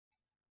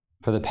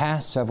For the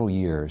past several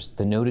years,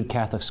 the noted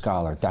Catholic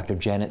scholar Dr.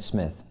 Janet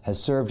Smith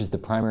has served as the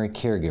primary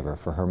caregiver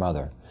for her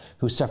mother,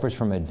 who suffers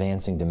from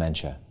advancing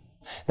dementia.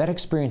 That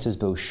experience has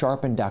both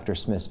sharpened Dr.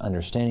 Smith's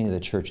understanding of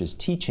the Church's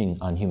teaching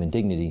on human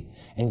dignity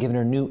and given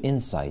her new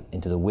insight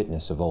into the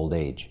witness of old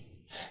age.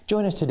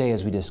 Join us today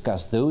as we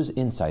discuss those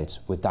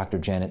insights with Dr.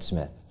 Janet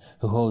Smith,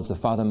 who holds the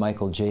Father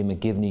Michael J.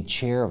 McGivney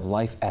Chair of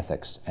Life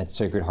Ethics at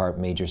Sacred Heart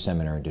Major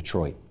Seminary in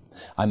Detroit.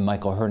 I'm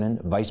Michael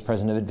Hernon, Vice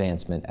President of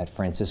Advancement at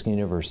Franciscan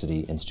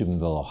University in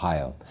Steubenville,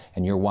 Ohio,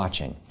 and you're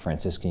watching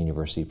Franciscan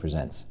University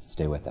Presents.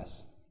 Stay with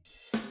us.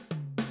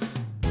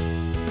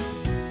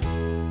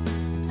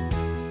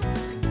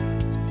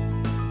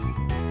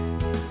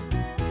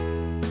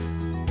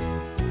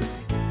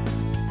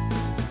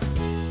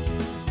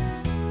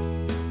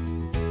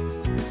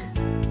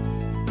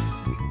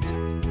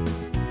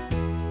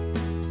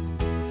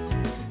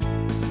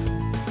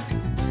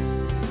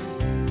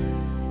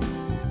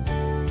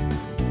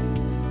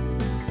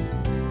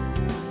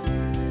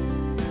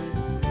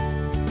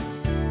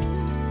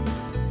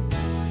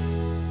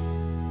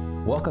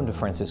 Welcome to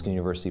Franciscan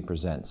University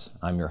Presents.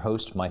 I'm your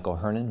host, Michael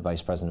Hernon,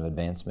 Vice President of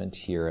Advancement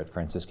here at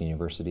Franciscan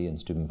University in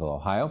Steubenville,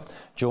 Ohio,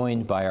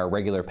 joined by our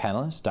regular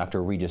panelists,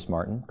 Dr. Regis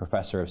Martin,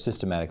 Professor of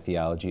Systematic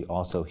Theology,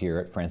 also here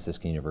at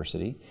Franciscan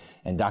University,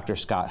 and Dr.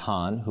 Scott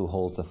Hahn, who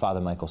holds the Father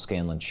Michael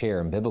Scanlon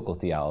Chair in Biblical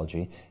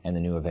Theology and the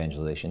New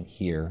Evangelization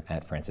here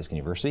at Franciscan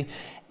University.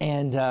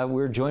 And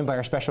we're joined by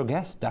our special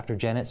guest, Dr.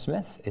 Janet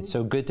Smith. It's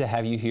so good to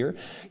have you here.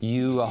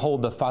 You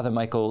hold the Father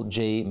Michael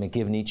J.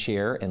 McGivney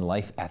Chair in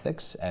Life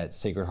Ethics at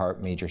Sacred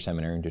Heart Major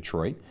Seminary in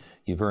Detroit.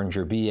 You've earned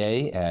your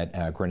BA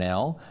at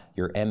Grinnell,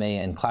 your MA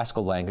in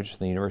Classical Language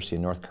from the University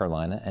of North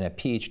Carolina, and a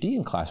PhD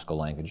in Classical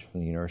Language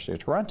from the University of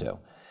Toronto.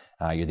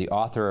 You're the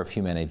author of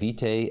Humanae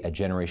Vitae, A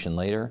Generation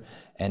Later,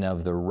 and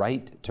of The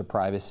Right to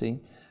Privacy,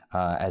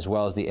 as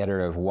well as the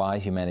editor of Why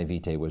Humanae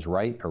Vitae Was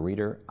Right, a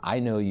reader. I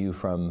know you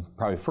from,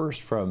 probably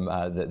first from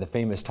the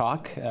famous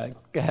talk,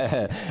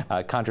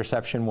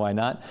 Contraception, Why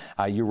Not?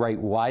 You write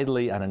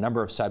widely on a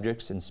number of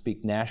subjects and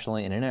speak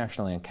nationally and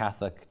internationally on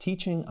Catholic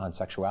teaching on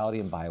sexuality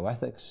and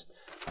bioethics.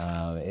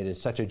 It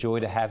is such a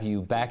joy to have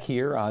you back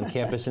here on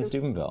campus in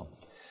Steubenville.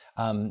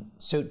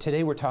 So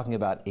today we're talking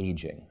about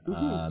aging,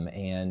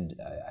 and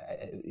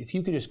if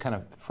you could just kind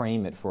of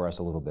frame it for us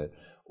a little bit,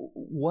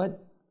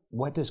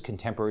 what does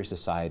contemporary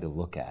society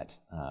look at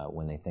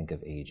when they think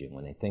of aging,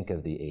 when they think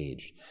of the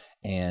aged?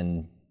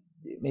 And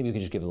maybe you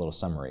could just give a little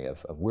summary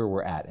of where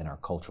we're at in our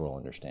cultural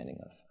understanding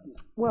of.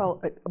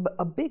 Well,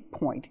 a big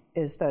point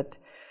is that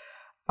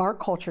our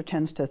culture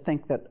tends to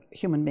think that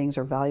human beings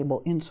are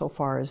valuable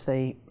insofar as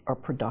they are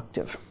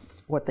productive,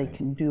 what they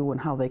can do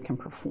and how they can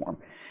perform.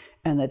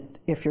 And that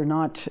if you're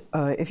not,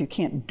 if you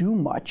can't do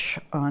much,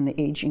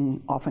 aged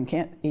often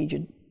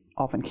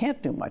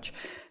can't do much,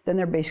 then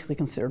they're basically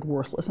considered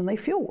worthless, and they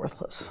feel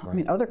worthless. Right. I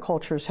mean, other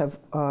cultures have,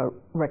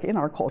 in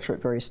our culture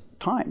at various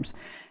times,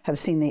 have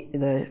seen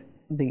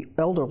the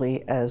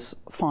elderly as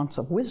fonts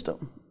of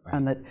wisdom.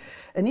 Right.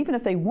 And even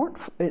if they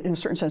weren't, in a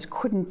certain sense,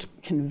 couldn't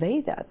convey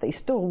that, they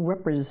still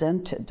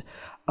represented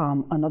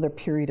another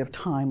period of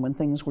time when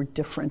things were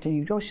different. And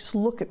you just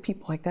look at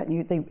people like that,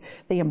 and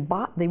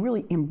they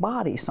really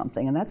embody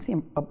something. And that's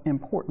the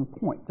important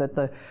point, that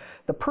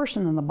the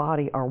person and the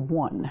body are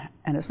one.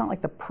 And it's not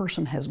like the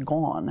person has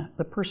gone.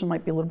 The person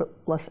might be a little bit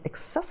less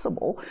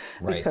accessible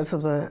because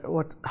of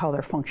how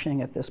they're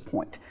functioning at this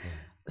point.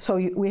 So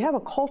we have a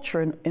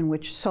culture in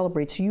which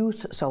celebrates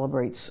youth,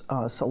 celebrates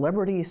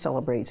celebrity,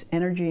 celebrates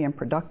energy and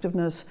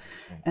productiveness,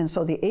 and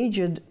so the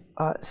aged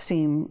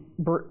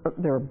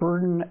they're a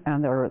burden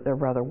and they're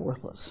rather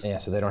worthless. Yeah,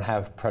 so they don't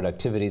have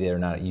productivity. They're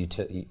not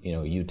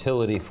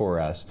utility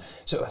for us.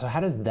 So how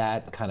does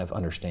that kind of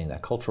understanding,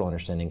 that cultural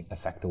understanding,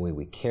 affect the way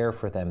we care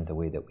for them, the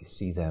way that we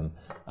see them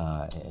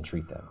and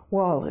treat them?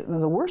 Well,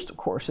 the worst, of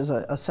course, is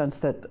a sense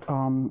that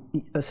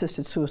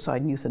assisted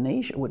suicide and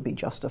euthanasia would be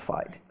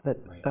justified.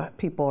 That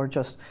people are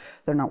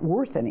they're not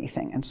worth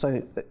anything, and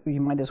so you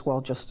might as well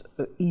just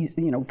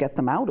get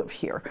them out of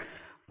here.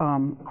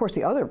 Of course,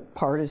 the other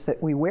part is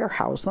that we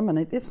warehouse them, and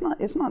it's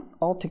not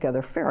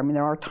altogether fair. I mean,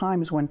 there are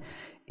times when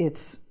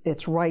it's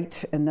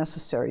right and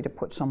necessary to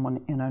put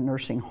someone in a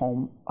nursing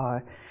home,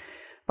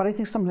 but I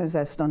think sometimes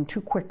that's done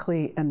too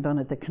quickly and done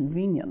at the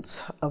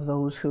convenience of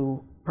those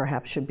who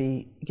perhaps should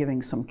be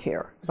giving some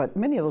care. But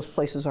many of those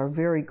places are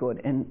very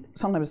good, and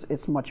sometimes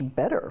it's much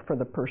better for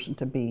the person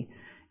to be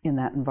in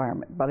that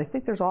environment. But I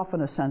think there's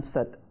often a sense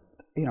that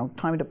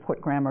time to put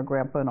grandma or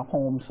grandpa in a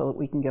home so that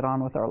we can get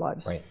on with our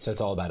lives. Right, so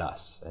it's all about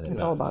us.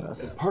 It's all about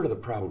us. And part of the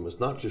problem is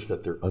not just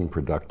that they're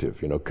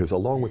unproductive, because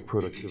along with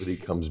productivity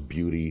comes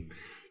beauty,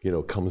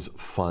 comes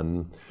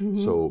fun.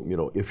 So,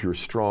 if you're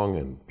strong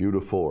and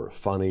beautiful or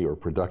funny or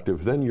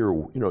productive, then you're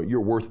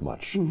worth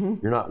much.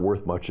 You're not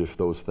worth much if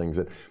those things.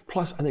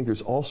 Plus, I think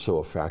there's also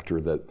a factor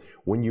that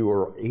when you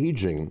are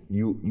aging,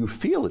 you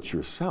feel it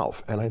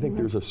yourself. And I think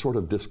there's a sort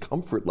of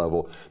discomfort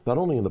level, not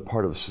only in the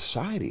part of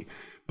society,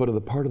 but on the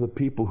part of the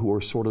people who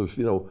are sort of,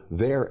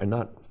 there and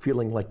not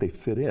feeling like they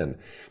fit in.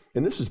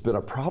 And this has been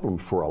a problem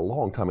for a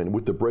long time. And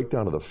with the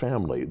breakdown of the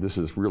family, this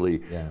has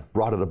really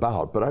brought it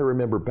about. But I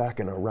remember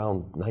back in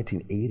around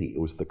 1980, it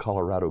was the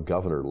Colorado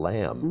Governor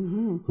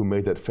Lamb who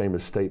made that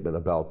famous statement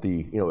about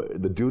the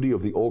duty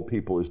of the old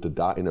people is to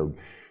die,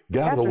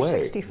 get out of the way.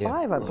 After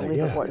 65, I believe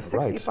it was.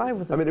 65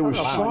 was. I mean, it was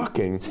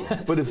shocking,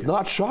 but it's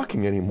not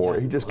shocking anymore.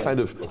 He just kind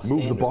of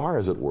moved the bar,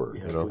 as it were.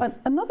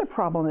 Another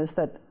problem is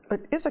that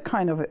it is a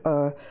kind of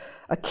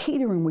a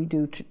catering we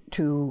do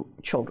to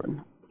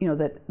children.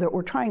 That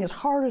we're trying as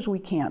hard as we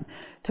can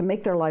to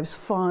make their lives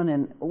fun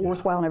and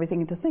worthwhile and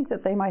everything, and to think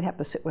that they might have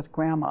to sit with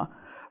grandma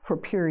for a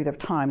period of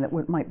time that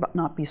might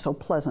not be so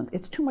pleasant.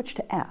 It's too much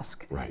to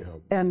ask. Right.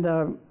 And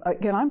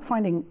again, I'm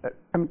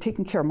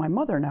taking care of my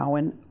mother now,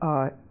 and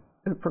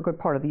for a good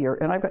part of the year,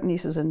 and I've got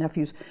nieces and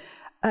nephews,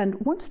 and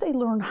once they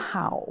learn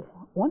how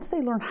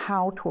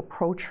to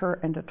approach her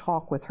and to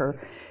talk with her,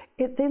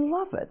 they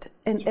love it,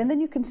 and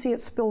then you can see it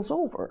spills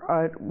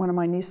over. One of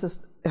my nieces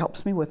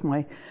helps me with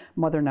my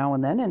mother now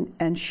and then,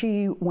 and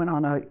she went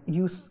on a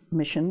youth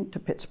mission to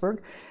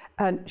Pittsburgh,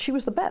 and she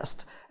was the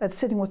best at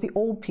sitting with the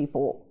old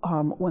people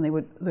when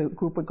the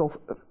group would go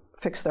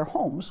fix their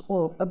homes.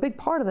 Well, a big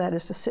part of that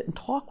is to sit and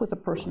talk with the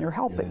person you're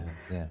helping,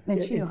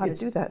 and she knew how to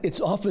do that. It's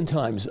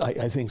oftentimes,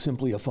 I think,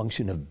 simply a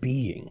function of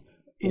being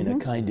in a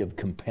kind of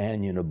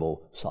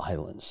companionable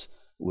silence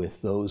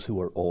with those who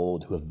are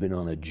old, who have been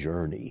on a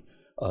journey,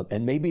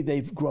 and maybe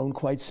they've grown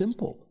quite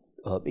simple.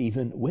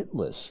 Even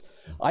witless.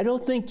 I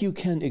don't think you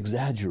can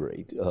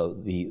exaggerate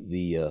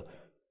the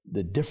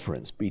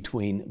difference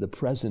between the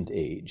present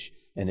age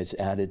and its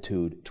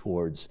attitude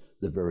towards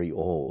the very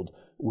old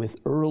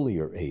with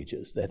earlier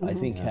ages that I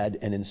think had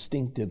an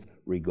instinctive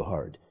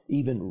regard,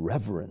 even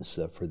reverence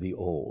for the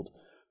old.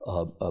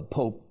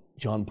 Pope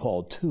John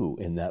Paul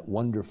II, in that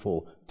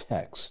wonderful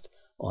text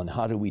on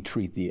how do we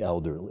treat the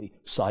elderly,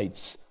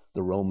 cites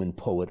the Roman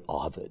poet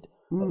Ovid,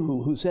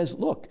 who says,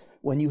 look,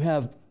 when you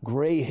have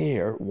gray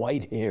hair,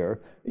 white hair,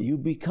 you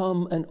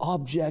become an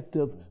object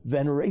of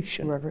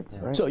veneration. Reverence,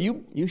 right. So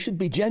you should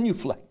be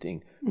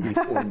genuflecting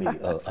before me,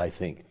 I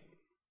think.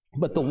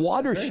 But the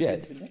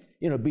watershed,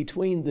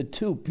 between the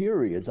two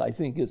periods, I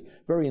think is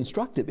very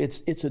instructive.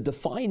 It's a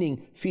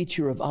defining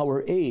feature of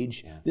our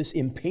age, this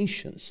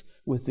impatience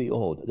with the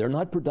old. They're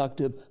not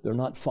productive, they're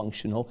not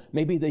functional.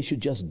 Maybe they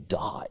should just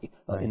die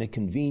in a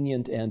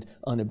convenient and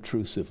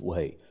unobtrusive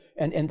way.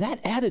 And that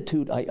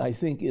attitude, I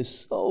think,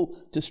 is so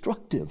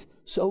destructive,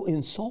 so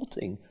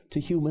insulting to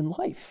human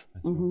life.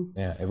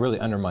 Yeah, it really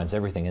undermines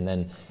everything. And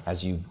then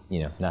as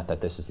not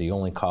that this is the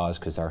only cause,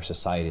 because our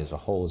society as a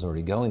whole is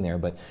already going there,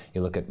 but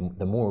you look at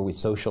the more we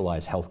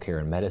socialize healthcare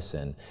and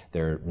medicine,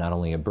 they're not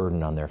only a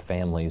burden on their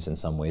families in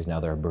some ways, now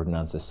they're a burden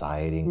on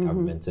society and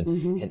governments.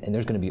 And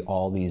there's going to be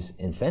all these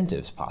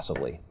incentives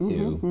possibly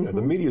to...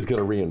 The media is going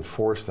to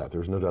reinforce that,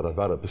 there's no doubt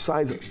about it.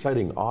 Besides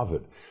citing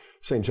Ovid,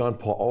 St. John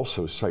Paul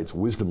also cites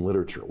wisdom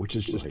literature, which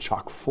is just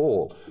chock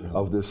full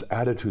of this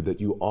attitude that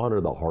you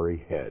honor the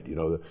hoary head.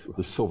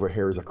 The silver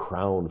hair is a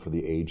crown for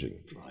the aging.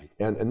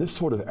 And this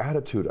sort of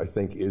attitude, I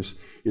think, is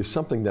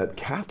something that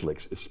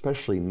Catholics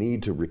especially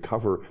need to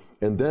recover,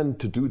 and then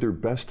to do their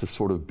best to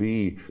sort of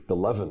be the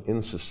leaven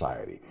in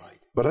society.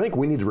 But I think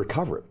we need to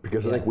recover it,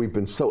 because I think we've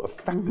been so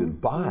affected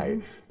by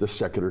the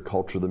secular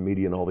culture, the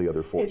media, and all the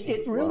other forces.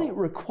 It really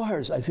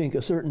requires, I think,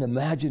 a certain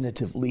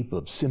imaginative leap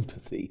of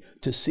sympathy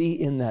to see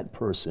in that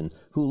person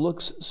who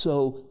looks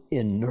so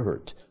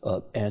inert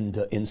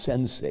and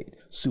insensate,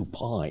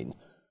 supine,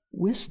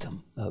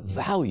 wisdom,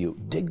 value,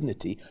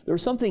 dignity.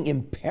 There's something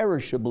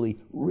imperishably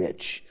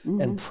rich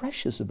and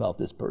precious about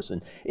this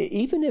person,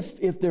 even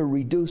if they're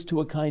reduced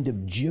to a kind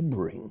of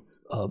gibbering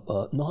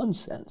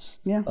nonsense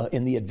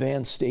in the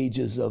advanced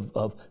stages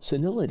of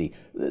senility.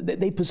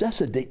 They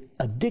possess a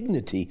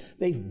dignity.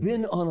 They've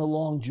been on a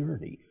long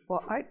journey.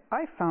 Well,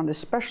 I found,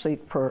 especially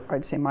for,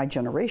 I'd say, my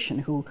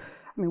generation,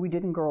 we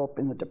didn't grow up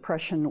in the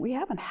Depression. We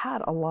haven't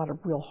had a lot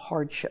of real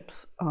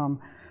hardships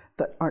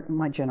that aren't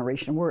my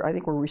generation. I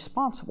think we're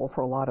responsible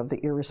for a lot of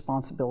the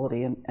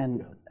irresponsibility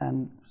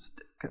and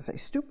say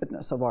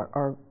stupidness of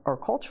our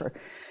culture.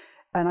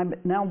 And I'm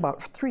now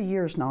about 3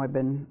 years now, I've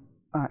been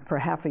for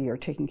half a year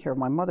taking care of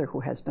my mother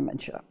who has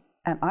dementia.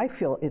 And I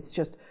feel it's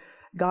just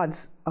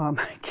God's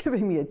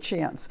giving me a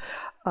chance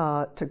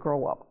to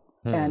grow up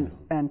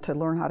and to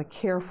learn how to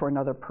care for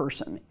another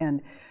person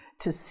and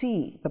to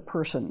see the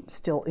person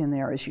still in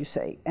there, as you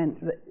say.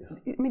 And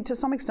to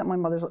some extent, my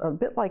mother's a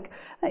bit like,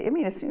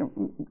 it's,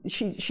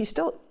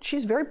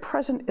 she's very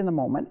present in the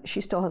moment.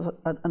 She still has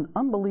an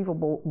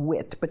unbelievable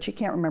wit, but she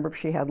can't remember if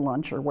she had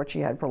lunch or what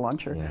she had for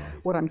lunch or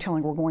what I'm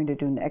telling her we're going to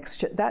do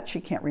next. That she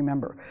can't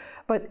remember.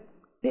 But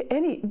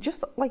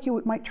just like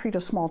you might treat a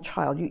small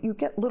child, you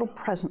get little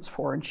presents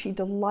for her, and she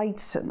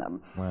delights in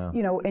them.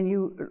 Wow. And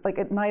you, like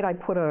at night, I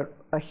put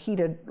a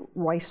heated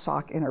rice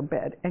sock in her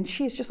bed, and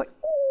she's just like,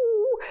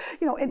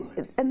 you know,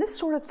 and this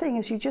sort of thing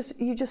is you just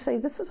say,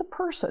 this is a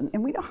person,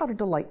 and we know how to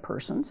delight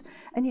persons,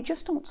 and you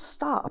just don't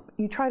stop.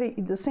 You try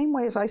to, the same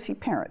way as I see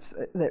parents,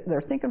 they're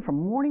thinking from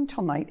morning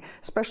till night,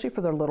 especially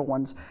for their little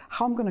ones,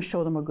 how I'm going to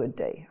show them a good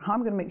day, how I'm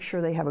going to make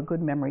sure they have a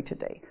good memory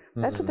today.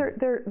 That's what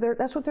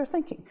that's what they're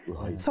thinking.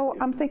 Right. So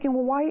I'm thinking,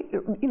 well, why,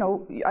 you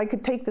know, I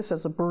could take this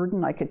as a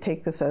burden, I could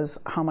take this as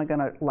how am I going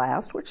to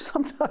last, which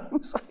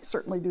sometimes I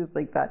certainly do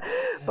think that.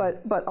 Yeah.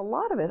 But a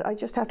lot of it, I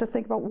just have to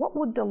think about what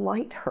would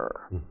delight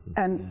her,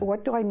 and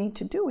what do I need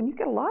to do? And you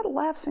get a lot of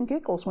laughs and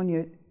giggles when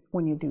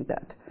you do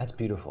that. That's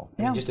beautiful.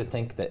 I mean, just to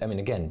think that, I mean,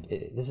 again,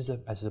 this is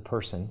a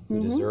person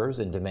who deserves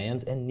and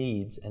demands and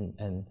needs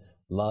and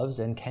loves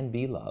and can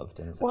be loved.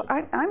 Well,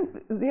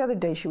 the other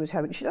day she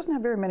doesn't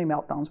have very many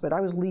meltdowns, but I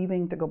was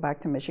leaving to go back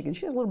to Michigan.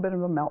 She has a little bit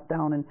of a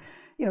meltdown, and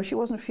you know, she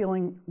wasn't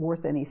feeling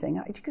worth anything.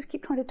 I just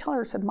keep trying to tell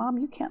her, I said, Mom,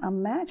 you can't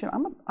imagine.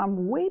 I'm a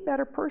way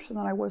better person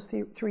than I was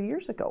 3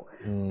 years ago.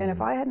 And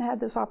if I hadn't had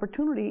this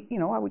opportunity, you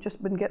know, I would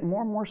just been getting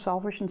more and more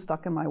selfish and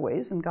stuck in my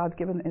ways, and God's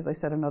given, as I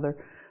said,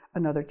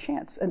 another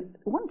chance. And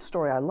one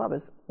story I love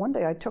is one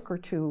day I took her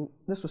to,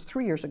 this was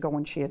 3 years ago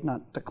when she had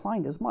not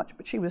declined as much,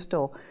 but she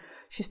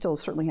still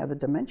certainly had the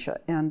dementia.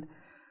 And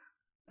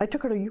I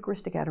took her to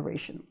Eucharistic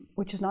adoration,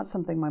 which is not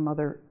something my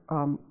mother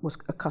was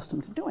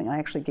accustomed to doing. I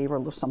actually gave her a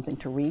little something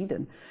to read,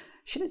 and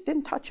she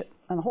didn't touch it.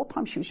 And the whole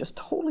time she was just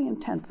totally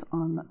intense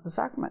on the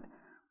sacrament.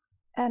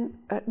 And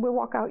we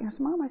walk out, and I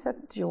said, Mom, I said,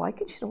 did you like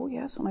it? She said, oh,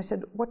 yes. And I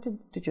said, what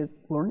did you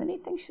learn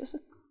anything? She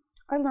said,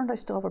 I learned I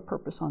still have a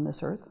purpose on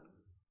this earth.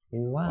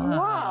 Wow.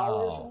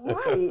 Wow, is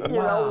right. You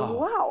know,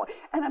 wow.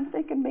 And I'm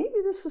thinking maybe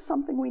this is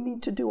something we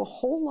need to do a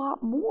whole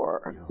lot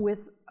more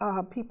with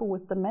people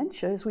with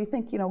dementia, as we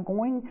think, you know,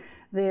 going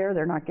there,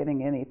 they're not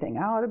getting anything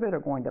out of it, or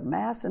going to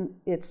Mass. And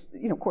it's,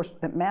 you know, of course,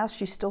 at Mass,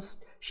 she knows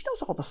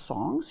all the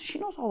songs, she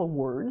knows all the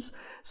words.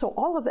 So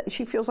all of that,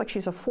 she feels like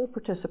she's a full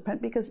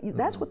participant, because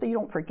that's what you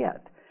don't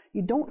forget.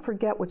 You don't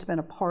forget what's been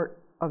a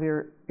part of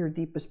your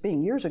deepest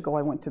being. Years ago,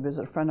 I went to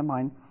visit a friend of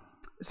mine,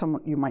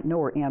 someone you might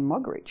know her, Ann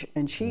Muggeridge,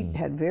 and she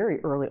had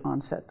very early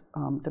onset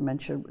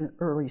dementia,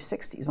 early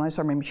 60s. And I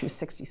saw her, maybe she was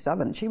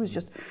 67, and she was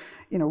just,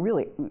 you know,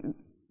 really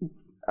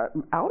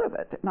out of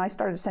it. And I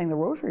started saying the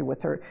rosary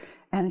with her,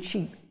 and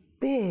she,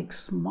 big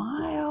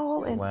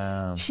smile,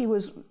 and she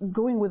was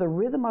going with a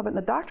rhythm of it. And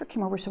the doctor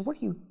came over and said, what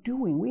are you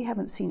doing? We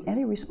haven't seen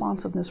any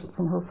responsiveness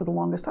from her for the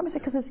longest time. I said,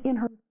 because it's in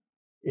her.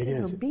 It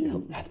is.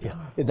 Being.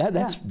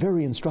 That's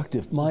very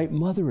instructive. My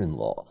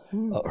mother-in-law,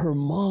 her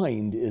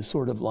mind is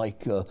sort of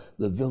like the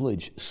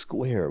village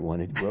square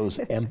when it grows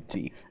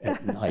empty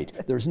at night.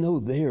 There's no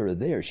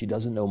there. She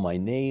doesn't know my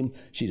name.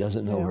 She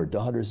doesn't know her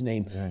daughter's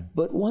name. Right.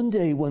 But one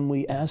day when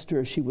we asked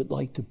her if she would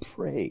like to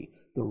pray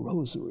the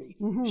rosary,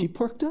 she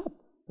perked up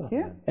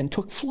and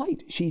took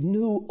flight. She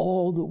knew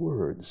all the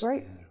words.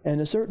 Right. And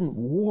a certain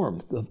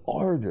warmth of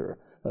ardor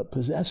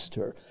possessed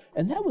her.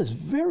 And that was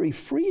very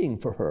freeing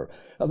for her.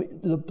 I mean,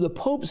 the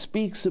Pope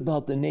speaks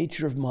about the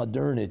nature of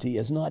modernity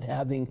as not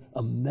having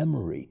a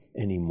memory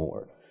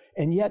anymore.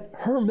 And yet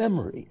her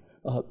memory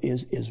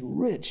is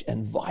rich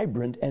and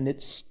vibrant, and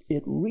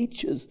it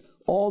reaches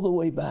all the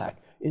way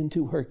back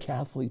into her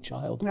Catholic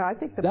childhood. Yeah, I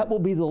think that will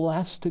be the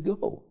last to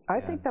go.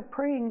 I think that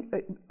praying,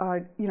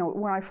 you know,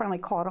 when I finally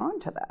caught on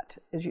to that,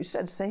 as you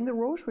said, saying the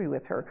rosary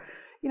with her,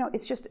 you know,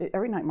 it's just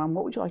every night, Mom,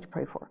 what would you like to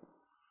pray for?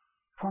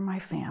 For my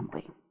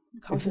family.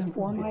 So I said,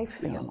 for my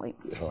family.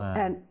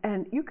 Wow.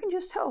 And you can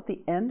just tell at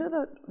the end of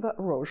the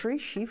rosary,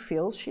 she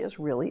feels she has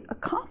really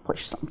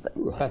accomplished something.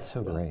 Right. That's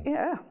so great.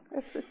 Yeah.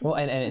 Well,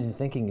 and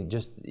thinking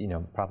just, you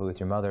know, probably with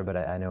your mother, but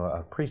I know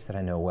a priest that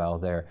I know well,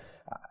 they're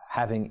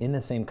having in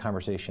the same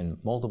conversation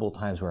multiple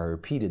times where I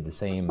repeated the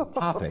same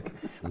topic,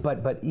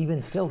 but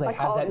even still they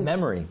have that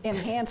memory.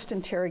 Enhanced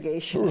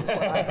interrogation is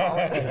what I call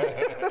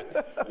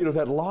it. You know,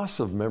 that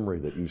loss of memory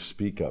that you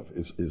speak of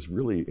is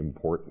really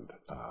important.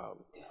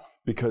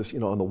 Because, you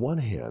know, on the one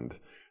hand,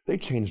 they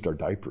changed our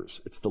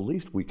diapers. It's the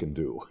least we can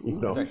do, you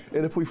know. Right.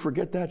 And if we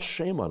forget that,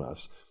 shame on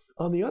us.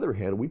 On the other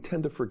hand, we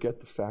tend to forget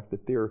the fact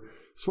that they're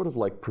sort of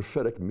like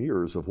prophetic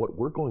mirrors of what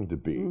we're going to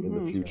be in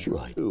the future,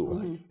 too.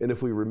 Right. And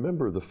if we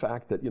remember the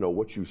fact that, you know,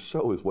 what you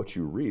sow is what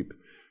you reap,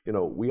 you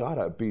know, we ought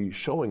to be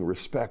showing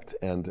respect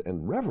and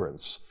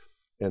reverence.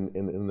 And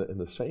in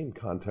the same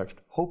context,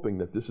 hoping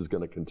that this is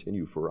going to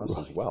continue for us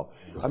as well.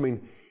 Right. I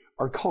mean,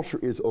 our culture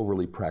is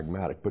overly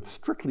pragmatic, but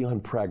strictly on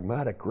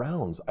pragmatic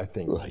grounds, I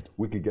think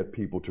we could get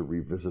people to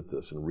revisit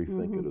this and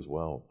rethink it as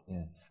well.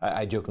 Yeah,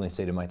 I jokingly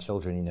say to my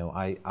children, you know,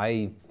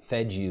 I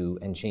fed you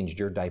and changed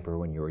your diaper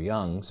when you were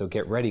young, so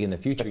get ready in the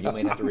future, you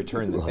might have to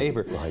return the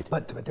favor. Right.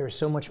 But there's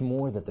so much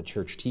more that the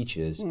church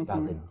teaches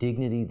about the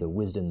dignity, the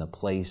wisdom, the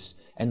place,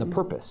 and the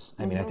purpose.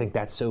 I mean, I think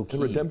that's so key.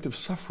 And redemptive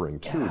suffering,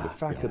 too. The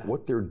fact that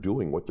what they're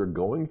doing, what they're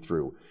going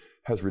through,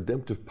 has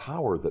redemptive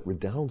power that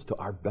redounds to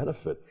our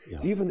benefit,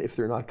 even if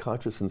they're not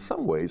conscious in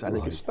some ways. I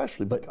think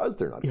especially because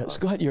they're not conscious.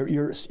 Scott,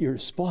 you're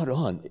spot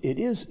on. It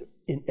is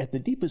at the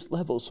deepest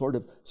level sort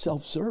of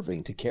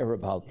self-serving to care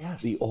about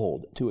the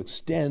old, to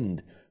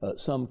extend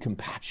some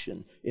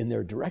compassion in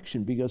their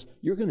direction, because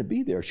you're going to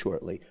be there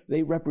shortly.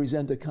 They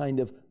represent a kind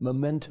of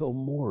memento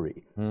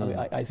mori. I mean,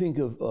 I think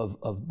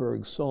of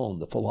Bergson,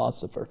 the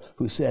philosopher,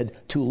 who said,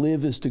 to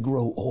live is to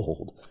grow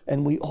old.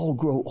 And we all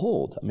grow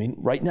old. I mean,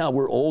 right now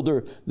we're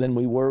older than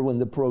we were when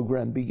the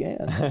program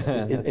began.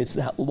 It's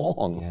that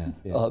long.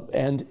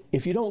 And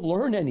if you don't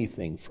learn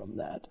anything from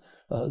that,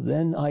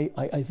 then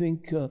I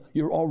think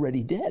you're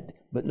already dead,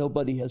 but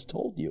nobody has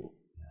told you.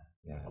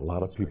 A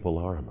lot of people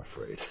are, I'm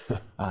afraid.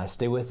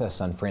 Stay with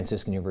us on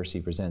Franciscan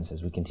University Presents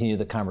as we continue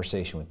the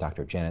conversation with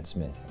Dr. Janet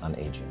Smith on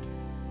aging.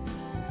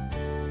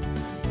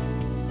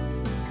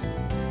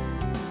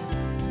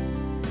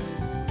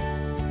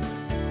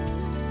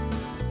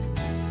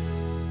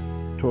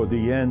 Toward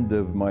the end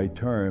of my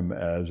term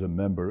as a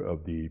member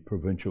of the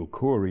provincial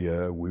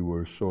curia, we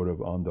were sort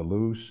of on the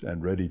loose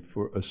and ready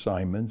for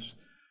assignments.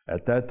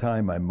 At that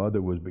time, my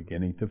mother was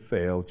beginning to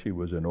fail. She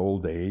was in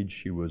old age.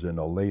 She was in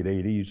her late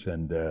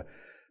 80s,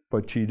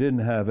 but she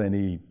didn't have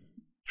any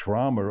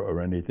trauma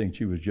or anything.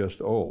 She was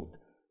just old.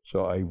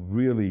 So I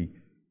really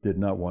did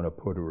not want to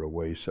put her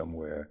away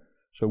somewhere.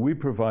 So we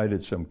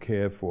provided some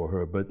care for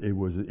her, but it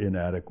was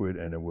inadequate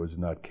and it was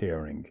not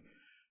caring.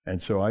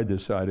 And so I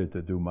decided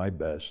to do my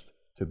best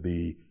to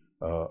be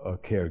a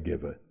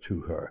caregiver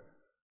to her.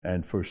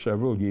 And for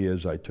several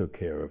years, I took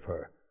care of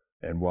her.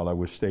 And while I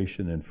was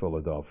stationed in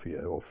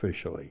Philadelphia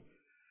officially,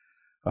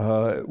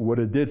 what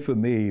it did for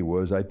me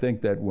was, I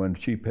think that when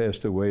she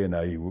passed away and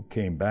I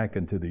came back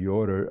into the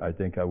order, I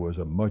think I was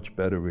a much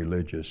better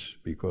religious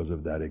because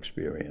of that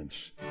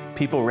experience.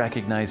 People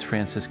recognize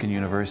Franciscan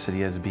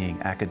University as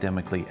being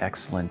academically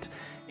excellent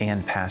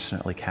and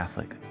passionately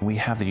Catholic. We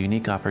have the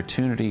unique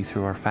opportunity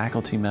through our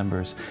faculty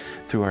members,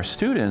 through our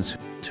students,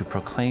 to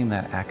proclaim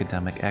that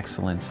academic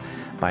excellence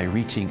by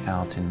reaching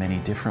out in many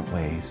different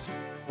ways.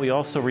 We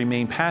also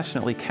remain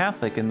passionately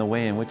Catholic in the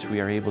way in which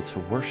we are able to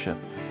worship,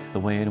 the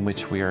way in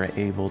which we are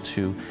able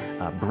to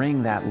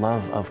bring that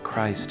love of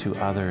Christ to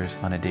others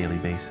on a daily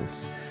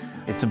basis.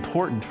 It's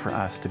important for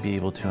us to be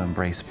able to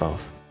embrace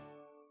both.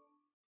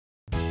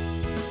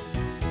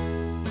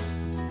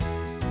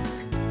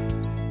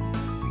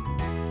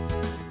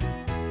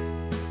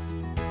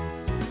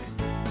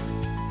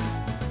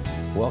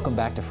 Welcome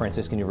back to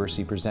Franciscan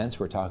University Presents.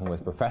 We're talking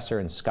with professor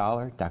and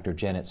scholar Dr.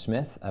 Janet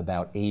Smith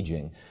about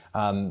aging.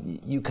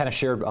 You kind of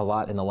shared a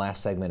lot in the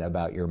last segment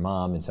about your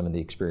mom and some of the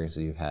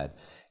experiences you've had.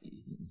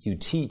 You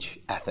teach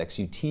ethics.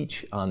 You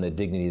teach on the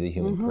dignity of the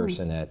human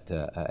person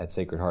at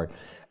Sacred Heart.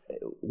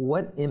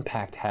 What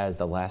impact has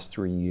the last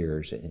 3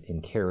 years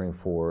in caring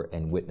for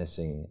and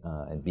witnessing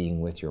and being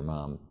with your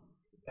mom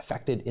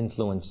affected,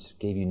 influenced,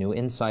 gave you new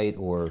insight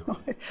or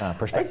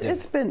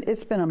perspective?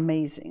 It's been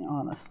amazing,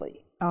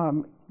 honestly.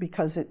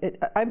 Because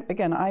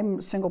I'm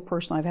a single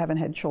person. I haven't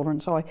had children,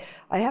 so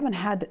I haven't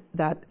had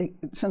that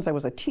since I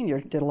was a teenager.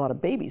 Did a lot of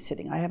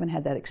babysitting. I haven't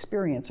had that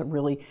experience of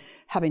really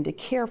having to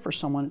care for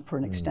someone for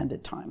an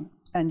extended time,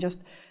 and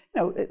just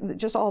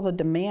all the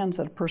demands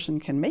that a person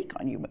can make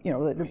on you.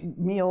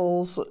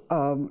 Meals,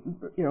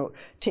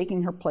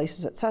 taking her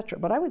places, etc.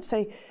 But I would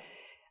say,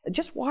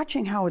 just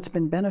watching how it's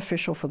been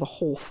beneficial for the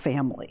whole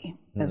family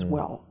as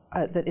well.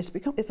 That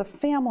it's a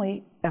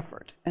family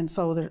effort, and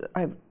so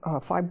I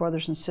have 5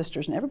 brothers and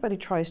sisters, and everybody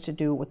tries to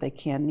do what they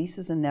can.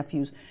 Nieces and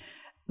nephews,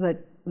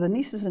 that the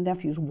nieces and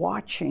nephews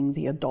watching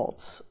the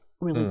adults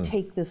really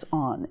take this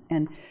on,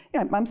 and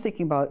I'm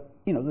thinking about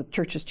the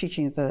church is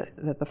teaching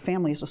that the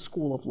family is a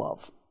school of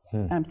love.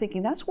 And I'm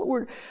thinking that's what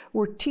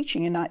we're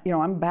teaching, and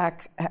I'm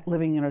back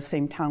living in the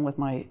same town with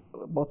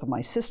both of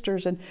my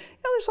sisters, and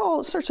there's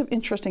all sorts of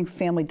interesting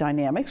family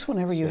dynamics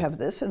whenever you have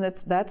this, and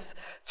that's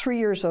 3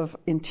 years of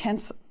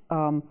intense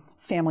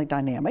family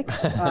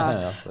dynamics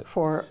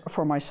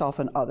for myself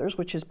and others,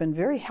 which has been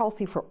very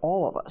healthy for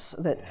all of us.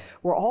 That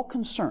we're all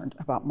concerned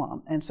about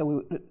Mom, and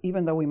so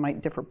even though we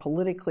might differ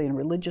politically and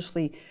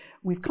religiously,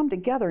 we've come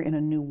together in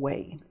a new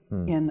way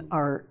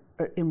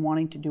in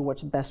wanting to do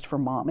what's best for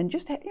Mom. And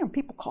just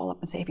people call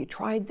up and say, have you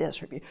tried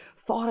this, or have you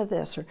thought of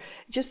this, or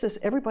just this,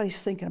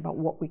 everybody's thinking about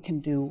what we can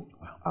do.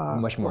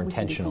 Much more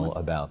intentional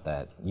about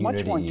that unity.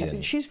 Much more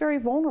intentional. She's very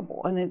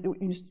vulnerable,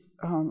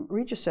 and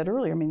Regis said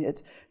earlier,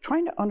 it's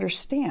trying to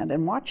understand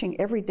and watching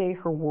every day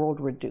her world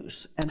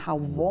reduce and how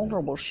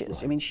vulnerable she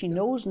is. She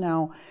knows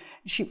now.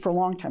 For a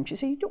long time, she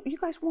said, you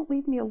guys won't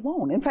leave me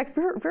alone. In fact,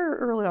 very, very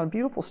early on, a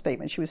beautiful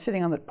statement. She was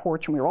sitting on the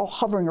porch, and we were all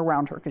hovering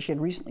around her because she had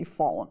recently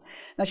fallen.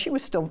 Now, she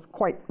was still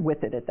quite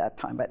with it at that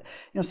time, but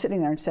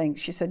sitting there and saying,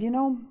 she said,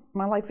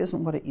 my life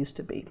isn't what it used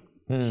to be.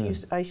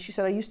 She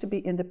said, I used to be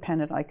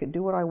independent. I could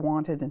do what I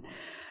wanted, and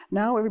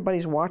now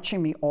everybody's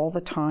watching me all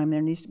the time.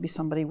 There needs to be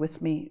somebody with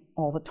me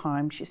all the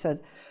time. She said,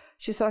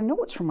 I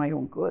know it's for my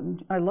own good,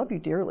 and I love you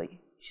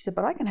dearly. She said,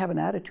 but I can have an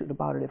attitude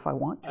about it if I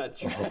want to.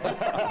 That's right.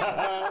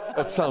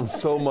 That sounds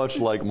so much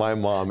like my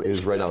mom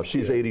is right now.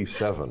 She's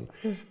 87.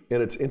 And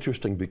it's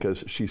interesting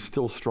because she's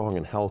still strong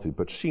and healthy,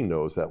 but she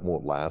knows that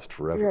won't last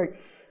forever.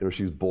 Right.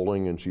 She's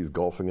bowling and she's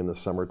golfing in the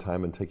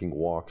summertime and taking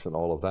walks and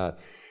all of that.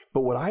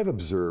 But what I've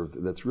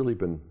observed that's really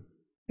been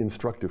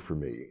instructive for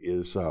me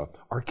is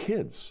our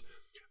kids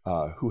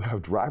who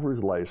have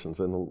driver's license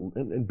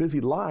and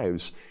busy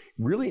lives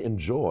really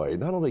enjoy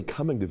not only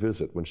coming to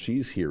visit when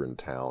she's here in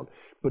town,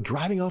 but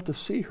driving out to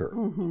see her.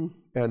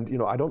 And you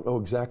know, I don't know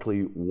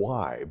exactly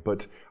why,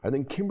 but I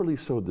think Kimberly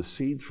sowed the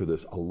seeds for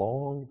this a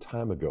long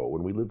time ago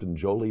when we lived in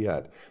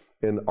Joliet,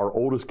 and our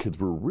oldest kids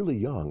were really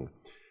young.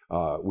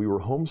 We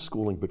were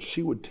homeschooling, but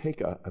she would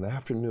take an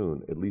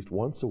afternoon at least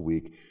once a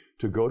week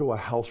to go to a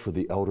house for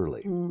the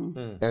elderly.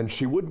 And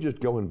she wouldn't just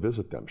go and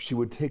visit them. She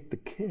would take the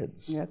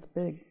kids. Yeah, it's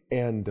big.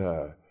 And,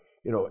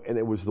 you know, and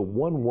it was the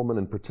one woman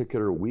in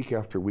particular, week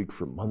after week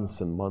for months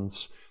and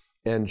months.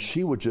 And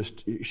she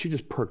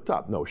just perked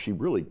up. No, she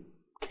really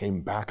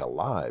came back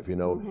alive, you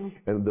know.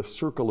 And the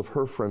circle of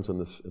her friends in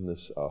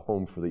this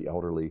home for the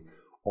elderly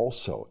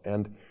also.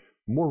 And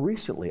more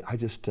recently, I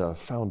just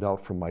found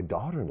out from my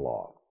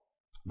daughter-in-law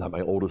that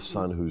my oldest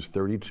son, who's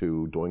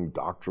 32, doing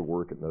doctoral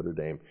work at Notre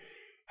Dame,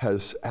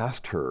 has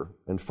asked her,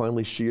 and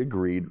finally she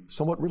agreed,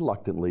 somewhat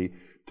reluctantly,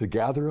 to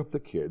gather up the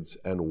kids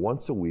and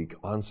once a week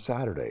on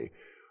Saturday,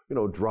 you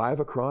know, drive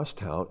across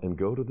town and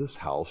go to this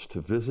house to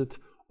visit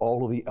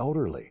all of the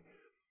elderly.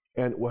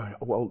 And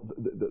well,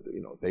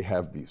 you know, they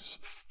have these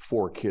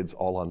 4 kids,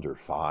 all under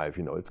 5.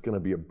 You know, it's going to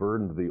be a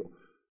burden to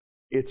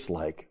it's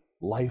like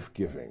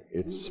life-giving.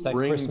 It's springtime.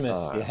 Like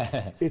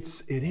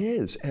Christmas. Yeah. It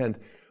is. And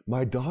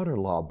my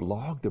daughter-in-law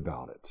blogged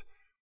about it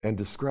and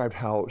described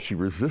how she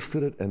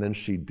resisted it, and then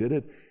she did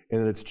it,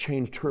 and then it's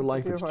changed her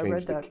life. It's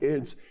changed the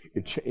kids.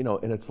 You know,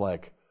 and it's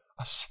like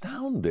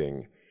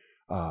astounding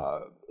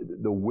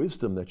the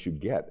wisdom that you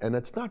get. And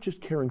it's not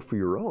just caring for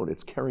your own;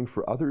 it's caring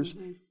for others.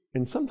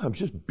 And sometimes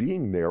just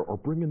being there or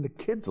bringing the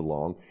kids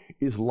along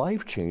is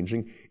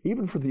life-changing,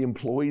 even for the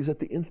employees at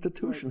the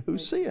institution who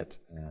see it.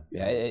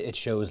 Yeah, it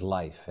shows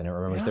life, and it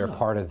remembers they're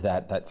part of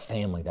that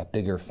family, that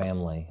bigger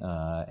family,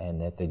 and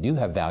that they do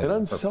have value. And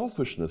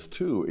unselfishness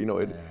too. You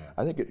know,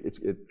 I think it's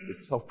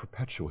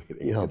self-perpetuating.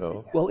 Yeah. You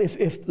know? Well,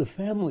 if the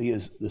family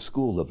is the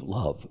school of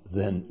love,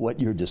 then what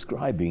you're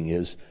describing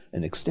is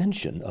an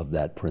extension of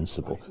that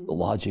principle, the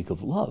logic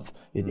of love.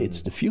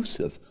 It's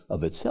diffusive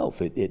of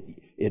itself.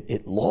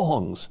 It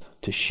longs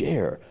to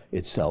share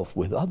itself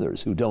with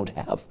others who don't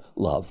have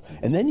love.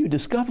 And then you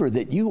discover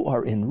that you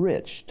are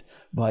enriched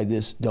by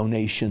this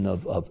donation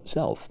of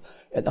self.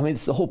 I mean,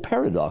 it's the whole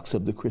paradox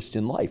of the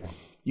Christian life.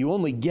 You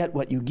only get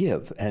what you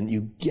give, and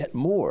you get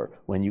more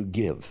when you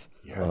give.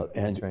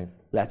 And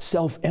that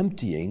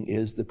self-emptying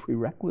is the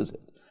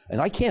prerequisite.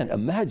 And I can't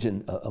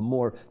imagine a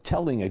more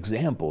telling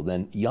example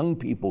than young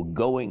people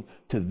going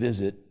to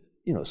visit,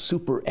 you know,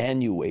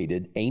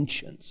 superannuated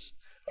ancients.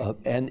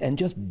 And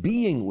just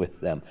being with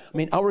them. I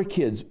mean, our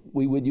kids,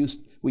 we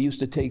used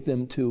to take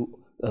them to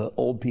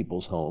old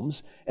people's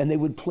homes, and they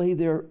would play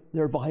their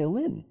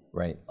violin.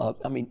 Right.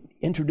 I mean,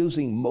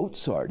 introducing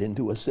Mozart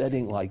into a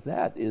setting like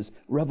that is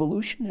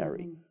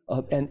revolutionary.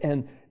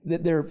 And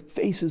their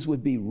faces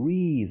would be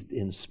wreathed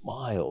in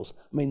smiles.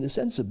 I mean, the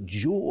sense of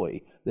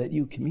joy that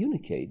you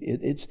communicate,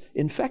 it's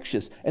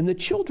infectious. And the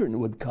children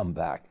would come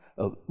back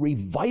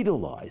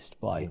revitalized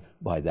by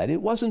that.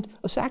 It wasn't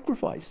a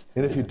sacrifice.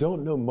 And if you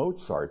don't know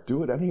Mozart,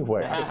 do it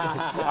anyway.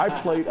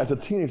 I played, as a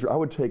teenager, I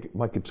would take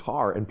my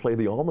guitar and play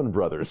the Allman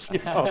Brothers, you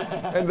know,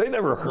 and they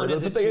never heard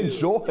of it, but they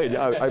enjoyed.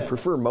 I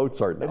prefer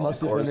Mozart now. It must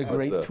have been a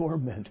great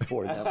torment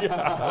for them.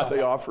 Yeah,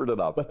 they offered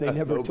it up. But they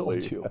never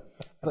told you.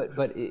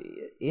 But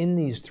in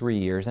these 3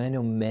 years, and I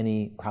know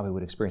many probably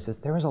would experience this,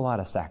 there was a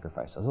lot of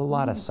sacrifice, there was a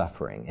lot of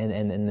suffering,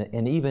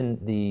 and even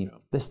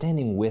the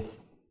standing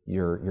with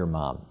your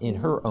mom in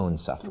her own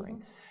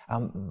suffering.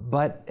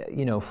 But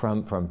you know,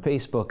 from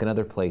Facebook and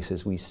other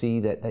places, we see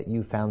that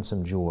you found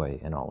some joy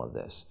in all of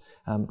this.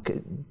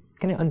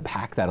 Can you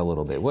unpack that a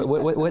little bit?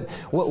 What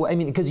I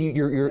mean, because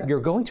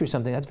you're going through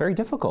something that's very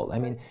difficult. I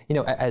mean, you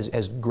know,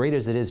 as great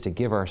as it is to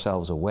give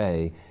ourselves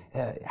away,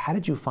 how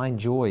did you find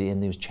joy in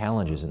those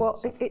challenges? Well,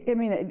 I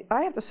mean,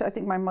 I have to say, I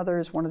think my mother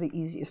is one of the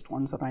easiest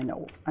ones that I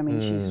know. I mean,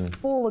 she's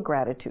full of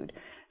gratitude.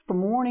 From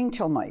morning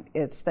till night,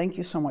 it's thank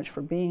you so much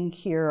for being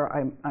here.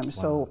 I'm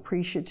so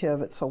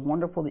appreciative. It's so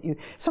wonderful that you.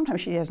 Sometimes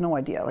she has no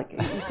idea. Like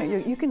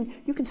you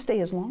can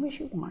stay as long as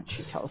you want.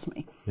 She tells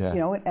me. Yeah. You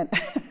know, and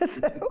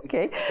so,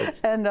 okay,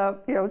 and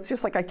you know, it's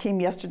just like I came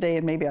yesterday,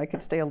 and maybe I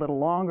could stay a little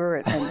longer.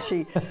 And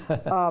she,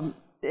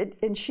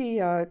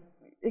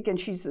 again,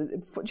 she's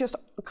just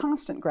a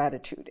constant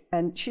gratitude,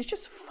 and she's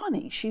just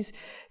funny. She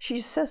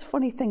says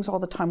funny things all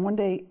the time. One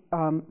day,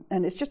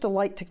 and it's just a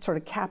delight to sort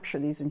of capture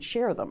these and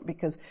share them,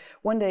 because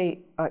one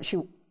day she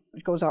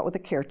goes out with a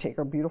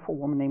caretaker, a beautiful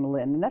woman named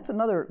Lynn, and that's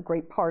another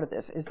great part of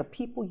this, is the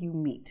people you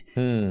meet.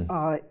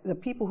 The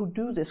people who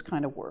do this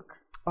kind of work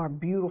are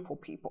beautiful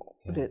people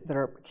that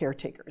are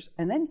caretakers.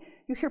 And then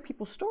you hear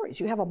people's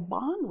stories. You have a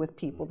bond with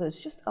people that's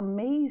just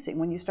amazing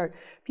when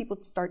people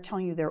start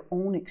telling you their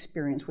own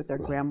experience with their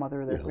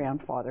grandmother, their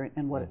grandfather,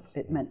 and what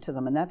it meant to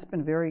them. And that's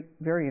been very,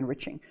 very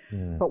enriching.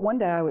 But one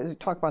day I was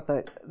talking about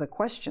the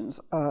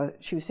questions.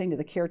 She was saying to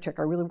the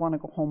caretaker, I really want to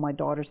go home. My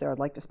daughter's there. I'd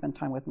like to spend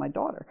time with my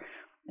daughter.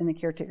 And the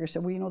caretaker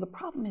said, well, you know, the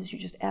problem is you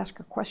just ask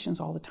her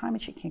questions all the time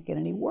and she can't get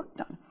any work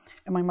done.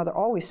 And my mother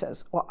always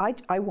says, well,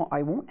 I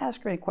won't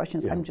ask her any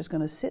questions. I'm just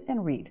going to sit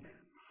and read.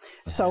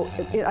 So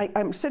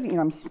I'm sitting, you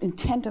know, I'm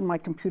intent on my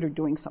computer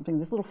doing something.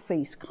 This little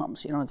face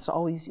comes, you know, it's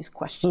always these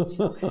questions.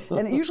 You know?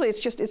 And usually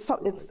it's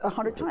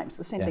 100 times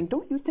the same thing.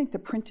 Don't you think the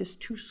print is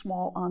too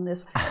small on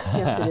this?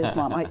 Yes, it is,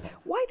 Mom.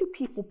 Why do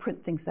people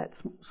print things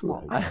that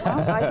small?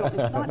 I don't.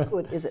 It's not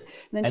good, is it?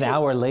 And then an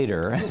hour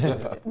later.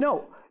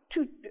 No.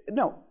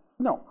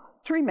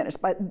 3 minutes,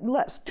 but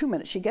less, 2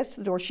 minutes. She gets to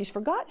the door, she's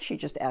forgotten. She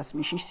just asks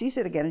me. She sees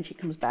it again and she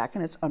comes back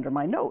and it's under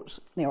my nose.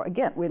 You know,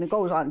 again, when it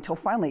goes on until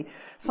finally,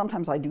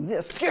 sometimes I do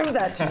this, give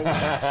that to me.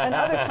 And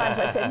other times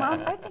I say,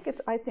 Mom,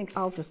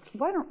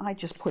 why don't I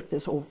just put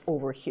this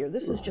over here?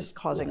 This is just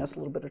causing us a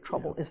little bit of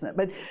trouble, isn't it?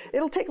 But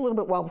it'll take a little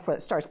bit while before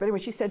it starts. But anyway,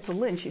 she said, I'm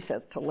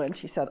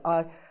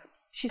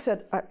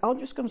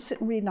just going to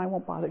sit and read and I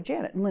won't bother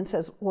Janet. And Lynn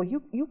says, well,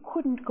 you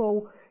couldn't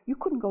go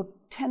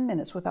 10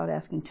 minutes without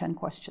asking 10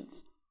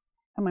 questions.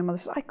 And my mother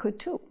says, I could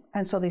too.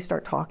 And so they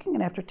start talking,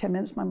 and after 10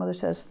 minutes, my mother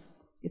says,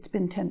 it's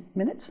been 10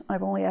 minutes,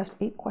 I've only asked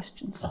 8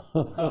 questions.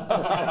 You know,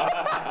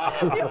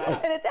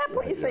 and at that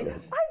point you say, I've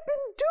been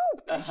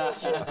duped.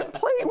 She's been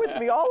playing with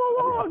me all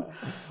along.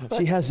 But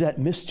she has that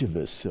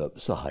mischievous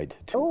side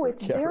to her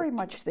it's character. very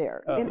much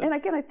there. And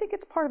again, I think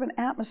it's part of an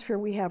atmosphere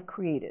we have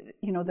created,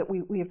 you know, that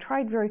we have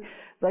tried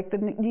like the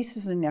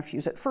nieces and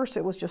nephews, at first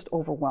it was just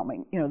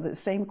overwhelming, you know, the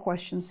same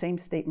questions, same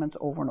statements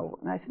over and over.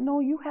 And I said,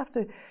 no, you have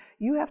to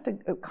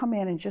come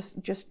in and just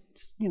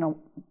you know,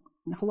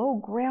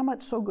 hello, Grandma,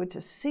 it's so good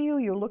to see you.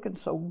 You're looking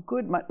so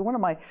good. One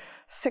of my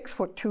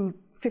 6'2",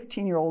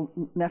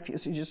 15-year-old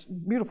nephews, he's just a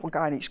beautiful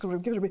guy, and he just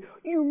gives her,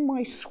 you're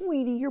my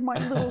sweetie, you're my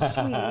little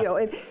sweetie, you know,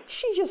 and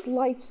she just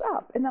lights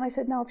up. And then I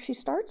said, now, if she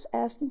starts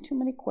asking too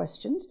many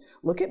questions,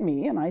 look at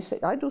me, and I say,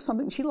 I do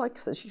something, she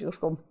likes this, she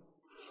just goes,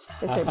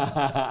 I say,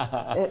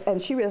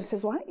 and she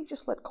says, why don't you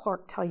just let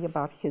Clark tell you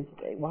about his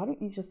day? Why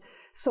don't you just,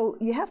 so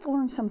you have to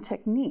learn some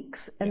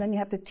techniques, and then you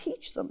have to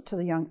teach them to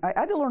the young. I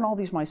had to learn all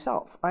these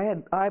myself. I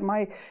had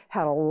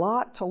a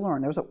lot to learn.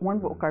 There was one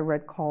book I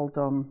read called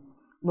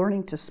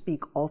Learning to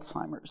Speak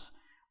Alzheimer's,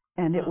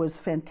 and it was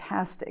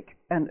fantastic.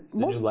 And it's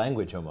a new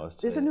language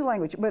almost. It's a new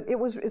language, but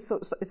it's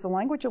the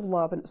language of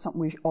love, and it's something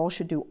we all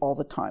should do all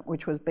the time,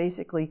 which was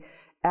basically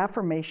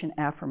affirmation,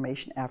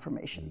 affirmation,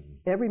 affirmation.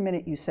 Mm-hmm. Every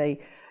minute you say,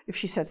 if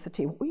she sets the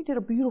table, well, you did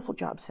a beautiful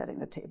job setting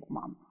the table,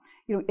 Mom.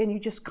 You know, and you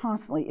just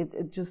constantly,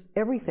 it just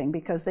everything,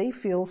 because they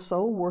feel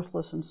so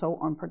worthless and so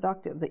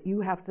unproductive that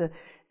you have to,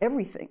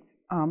 everything.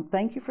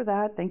 Thank you for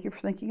that. Thank you for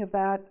thinking of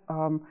that.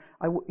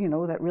 You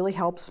know, that really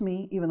helps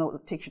me, even though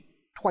it takes you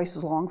twice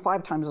as long,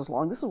 5 times as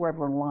long. This is where I've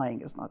learned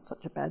lying is not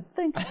such a bad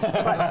thing.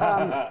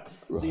 But,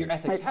 so your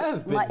ethics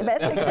have been. My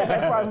ethics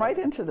have brought right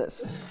into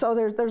this. So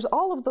there's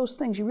all of those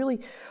things. You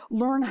really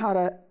learn how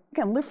to,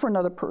 again, live for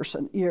another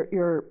person.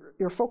 You're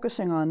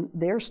focusing on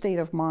their state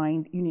of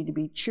mind. You need to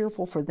be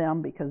cheerful for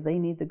them because they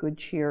need the good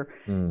cheer,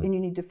 and you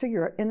need to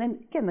figure it. And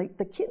then again,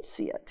 the kids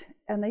see it,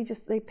 and they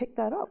pick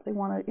that up. They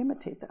want to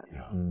imitate that.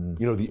 Yeah.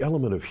 You know, the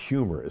element of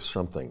humor is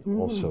something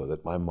also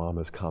that my mom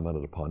has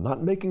commented upon.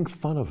 Not making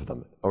fun of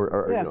them,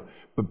 or you know,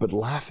 but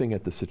laughing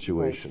at the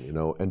situation, you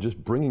know, and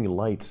just bringing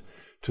light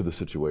to the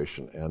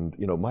situation. And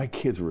you know, my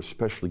kids were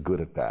especially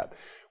good at that,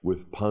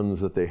 with puns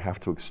that they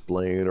have to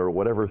explain or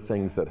whatever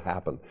things that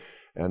happen.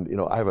 And you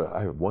know,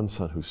 I have one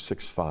son who's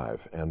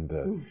 6'5",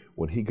 and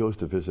when he goes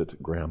to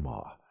visit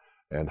Grandma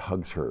and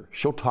hugs her,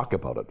 she'll talk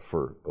about it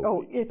for a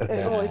week. It's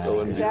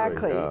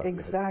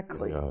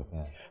exactly. Yeah.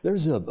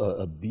 There's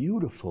a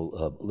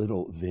beautiful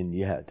little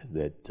vignette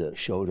that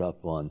showed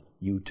up on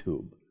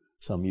YouTube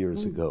some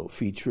years ago,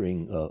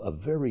 featuring a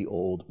very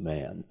old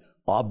man,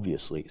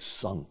 obviously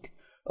sunk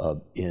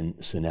in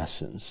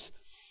senescence,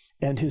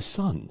 and his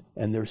son,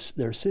 and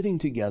they're sitting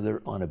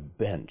together on a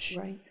bench,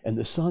 and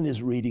the son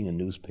is reading a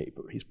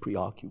newspaper. He's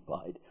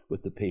preoccupied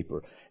with the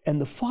paper,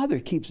 and the father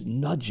keeps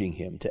nudging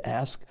him to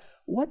ask,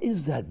 what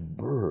is that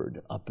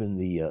bird up in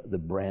the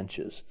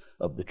branches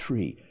of the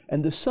tree?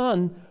 And the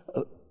son,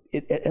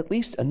 at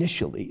least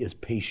initially, is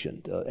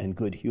patient and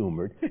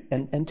good-humored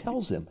and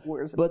tells him,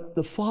 but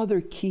the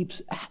father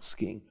keeps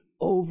asking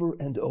over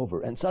and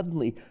over, and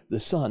suddenly the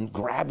son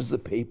grabs the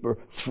paper,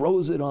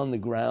 throws it on the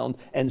ground,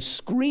 and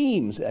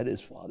screams at his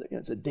father.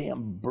 It's a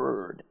damn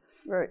bird.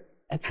 Right.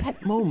 At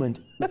that moment,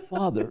 the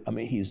father, I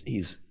mean, he's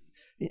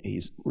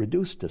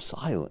reduced to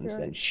silence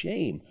and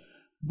shame,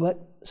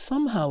 but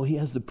somehow he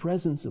has the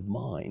presence of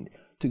mind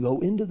to go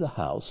into the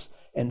house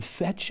and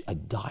fetch a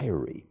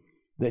diary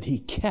that he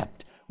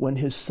kept when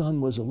his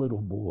son was a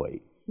little boy.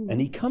 And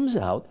he comes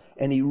out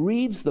and he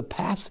reads the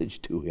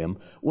passage to him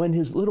when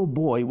his little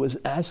boy was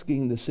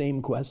asking the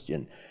same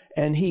question.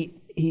 And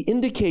he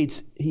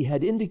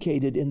had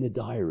indicated in the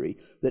diary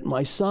that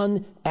my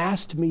son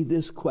asked me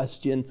this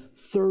question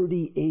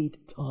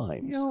 38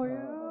 times.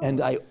 And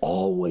I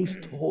always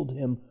told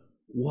him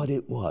what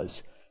it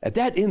was. At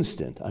that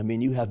instant, I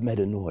mean, you have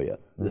metanoia.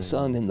 The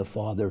son and the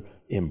father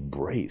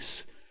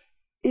embrace.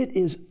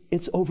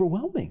 It's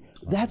overwhelming.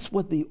 That's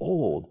what the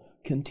old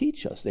can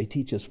teach us. They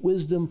teach us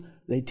wisdom,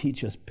 they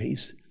teach us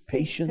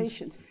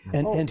patience.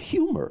 And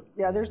humor.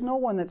 Yeah, there's no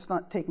one that's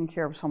not taking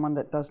care of someone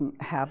that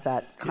doesn't have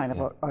that kind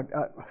of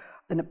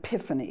an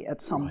epiphany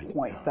at some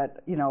point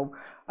that, you know,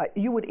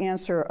 you would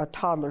answer a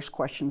toddler's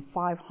question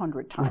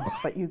 500 times,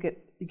 but you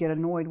get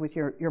annoyed with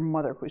your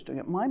mother who's doing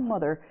it. My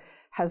mother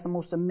has the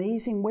most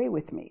amazing way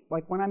with me.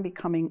 Like when I'm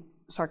becoming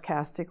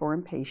sarcastic or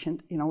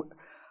impatient, you know,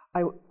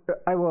 I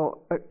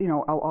will, you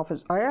know,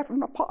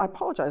 I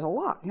apologize a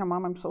lot. You know,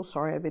 Mom, I'm so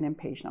sorry I've been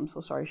impatient. I'm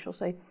so sorry. She'll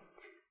say,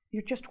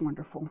 "You're just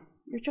wonderful.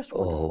 You're just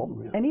wonderful." Oh,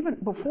 really? And even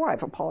before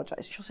I've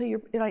apologized, she'll say,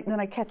 and then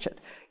I catch it.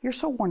 "You're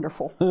so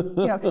wonderful." You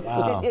know,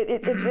 wow.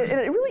 it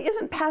really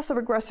isn't passive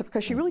aggressive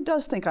because she really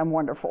does think I'm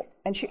wonderful.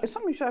 And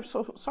sometimes she's, "I'm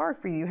so sorry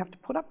for you. You have to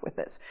put up with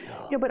this."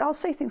 Yeah. You know, but I'll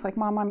say things like,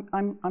 "Mom,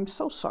 I'm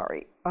so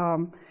sorry."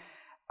 And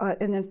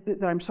then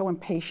that I'm so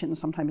impatient and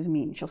sometimes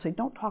mean. She'll say,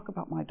 "Don't talk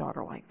about my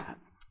daughter like that."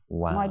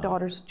 Wow. "My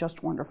daughter's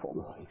just wonderful."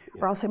 Right,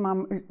 yeah. Or I'll say,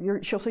 "Mom,"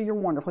 she'll say, "You're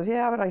wonderful." I say,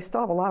 "Yeah, but I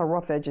still have a lot of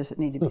rough edges that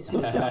need to be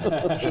smoothed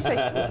out." She'll say,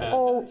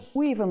 "Oh,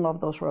 we even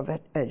love those rough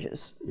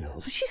edges." Yeah.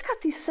 So she's got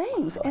these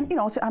sayings. And, you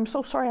know, I'll say, "I'm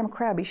so sorry I'm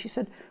crabby." She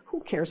said,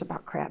 "Who cares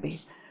about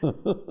crabby?"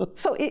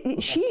 So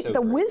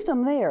the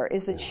wisdom there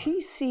is that she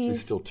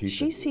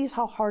sees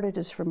how hard it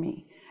is for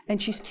me. And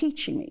she's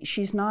teaching me.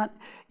 She's not,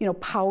 you know,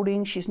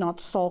 pouting. She's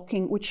not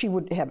sulking, which she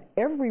would have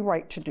every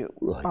right to do.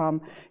 Right.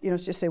 You know,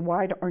 just say,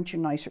 "Why aren't you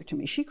nicer to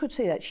me?" She could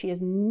say that. She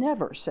has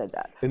never said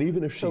that. And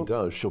even if she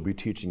does, she'll be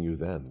teaching you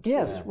then.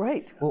 Yes,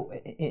 right. Well,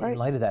 in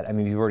light of that, I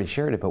mean, you've already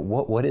shared it, but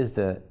what is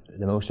the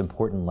most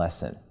important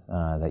lesson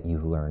that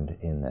you've learned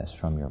in this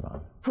from your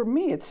mom? For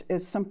me, it's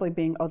simply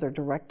being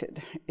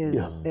other-directed.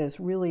 Is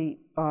really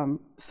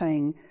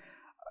saying,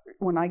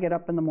 when I get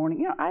up in the morning,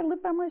 you know, I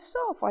live by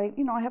myself. I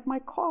have my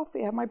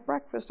coffee, I have my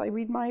breakfast, I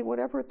read my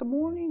whatever at the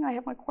morning, I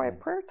have my quiet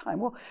prayer time.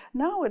 Well,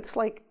 now it's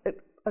like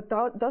a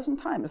dozen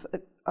times.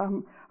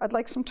 I'd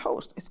like some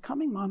toast. "It's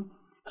coming, Mom."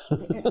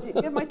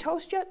 "You have my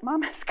toast yet?"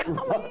 "Mom, it's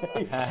coming."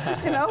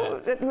 You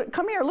know,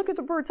 "Come here, look at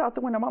the birds out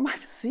the window." "Mom,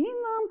 I've seen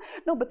them."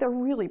 "No, but they're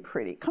really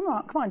pretty. Come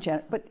on,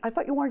 Janet." "But I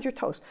thought you wanted your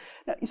toast."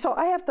 So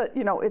I have to,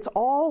 you know,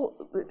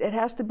 it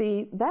has to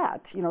be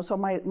that, you know. So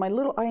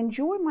I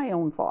enjoy my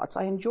own thoughts.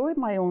 I enjoy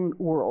my own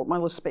world, my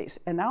little space.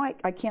 And now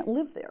I can't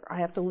live there. I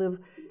have to live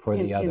for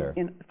the other.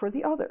 For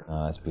the other.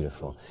 Oh, that's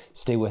beautiful.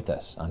 Stay with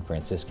us on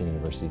Franciscan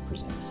University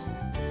Presents.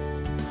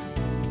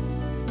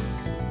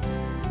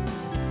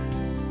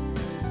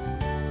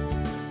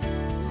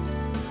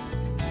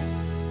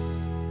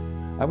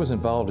 I was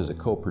involved as a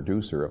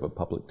co-producer of a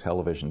public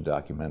television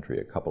documentary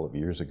a couple of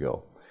years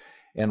ago,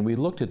 and we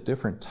looked at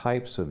different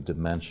types of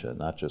dementia,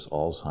 not just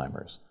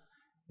Alzheimer's.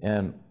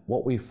 And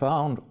what we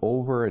found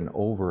over and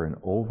over and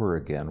over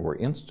again were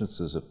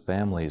instances of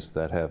families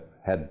that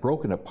had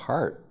broken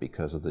apart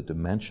because of the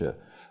dementia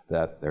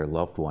that their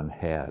loved one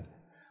had.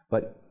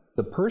 But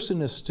the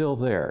person is still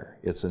there.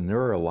 It's a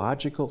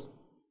neurological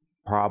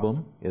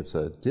problem. It's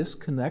a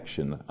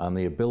disconnection on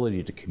the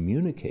ability to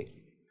communicate.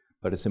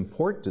 But it's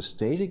important to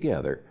stay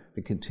together,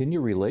 to continue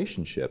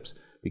relationships,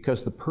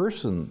 because the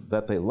person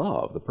that they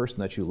love, the person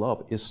that you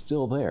love, is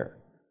still there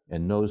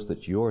and knows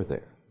that you're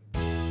there.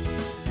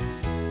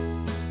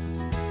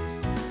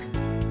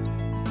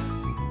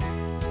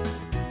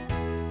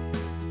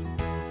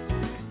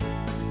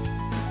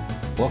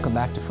 Welcome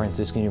back to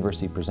Franciscan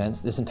University Presents.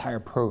 This entire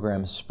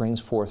program springs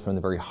forth from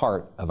the very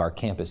heart of our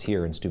campus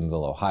here in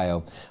Steubenville,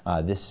 Ohio.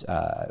 This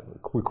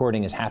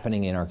recording is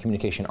happening in our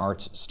Communication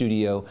Arts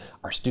studio.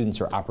 Our students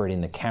are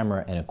operating the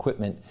camera and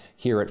equipment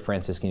here at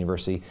Franciscan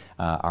University.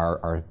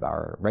 Our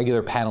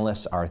regular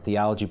panelists are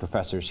theology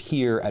professors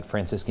here at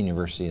Franciscan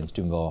University in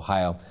Steubenville,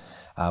 Ohio.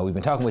 We've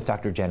been talking with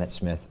Dr. Janet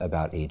Smith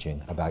about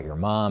aging, about your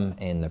mom,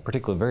 and the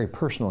particular very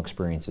personal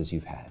experiences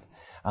you've had.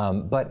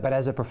 But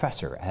as a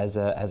professor, as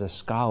a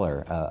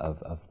scholar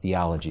of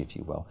theology, if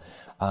you will,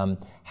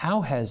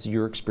 how has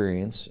your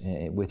experience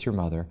with your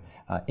mother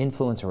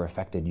influenced or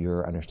affected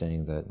your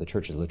understanding of the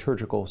church's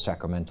liturgical,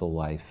 sacramental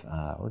life,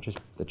 or just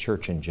the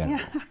church in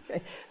general? Yeah,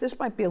 okay. This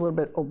might be a little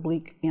bit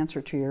oblique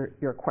answer to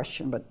your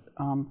question, but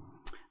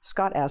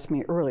Scott asked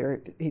me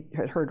earlier, he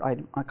had heard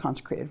I'm a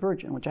consecrated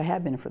virgin, which I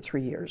have been for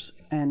 3 years.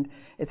 And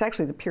it's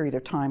actually the period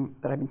of time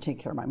that I've been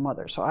taking care of my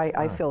mother. So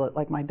I feel that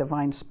like my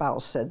divine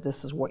spouse said,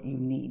 this is what you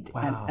need.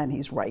 Wow. And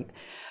he's right.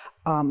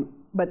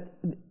 But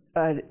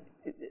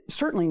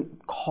certainly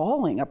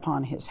calling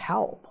upon his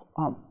help,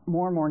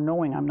 more and more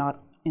knowing I'm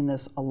not in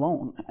this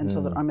alone, and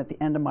so that I'm at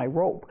the end of my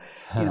rope,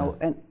 you know,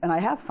 and I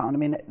have found, I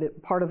mean,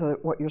 part of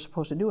what you're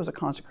supposed to do as a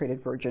consecrated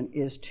virgin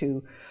is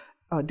to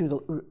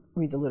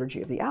read the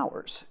Liturgy of the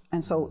Hours.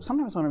 And so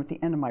sometimes when I'm at the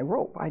end of my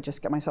rope, I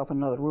just get myself in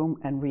another room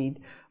and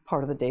read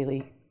part of the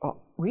daily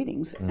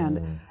readings.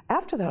 And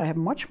after that, I have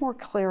much more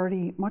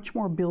clarity, much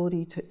more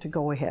ability to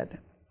go ahead.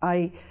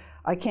 I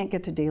can't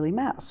get to daily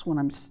Mass when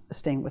I'm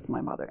staying with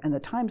my mother. And the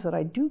times that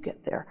I do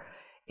get there,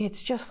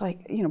 it's just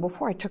like, you know,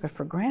 before I took it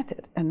for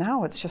granted. And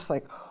now it's just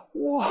like,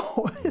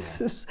 whoa,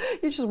 this is,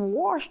 you're just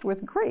washed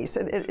with grace.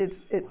 And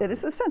it's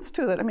the sense,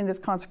 too, that, I mean, this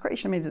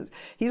consecration, I mean,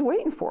 he's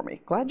waiting for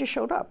me. Glad you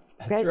showed up.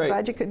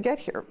 Glad you could get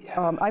here.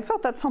 Yeah. I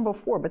felt that some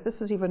before, but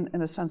this is even,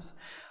 in a sense,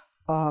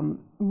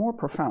 more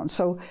profound.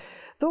 So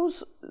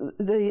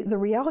the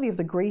reality of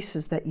the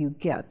graces that you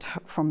get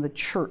from the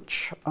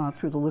church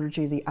through the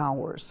liturgy of the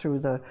hours, through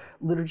the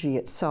liturgy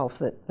itself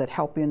that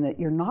help you, in that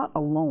you're not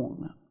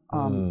alone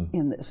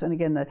in this. And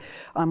again,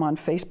 I'm on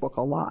Facebook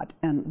a lot,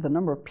 and the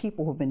number of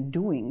people who've been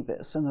doing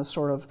this, and the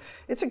sort of,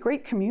 it's a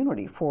great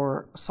community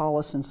for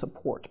solace and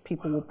support.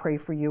 People will pray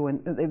for you,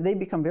 and they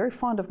become very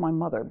fond of my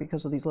mother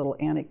because of these little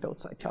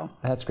anecdotes I tell.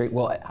 That's great.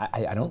 Well,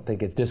 I don't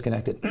think it's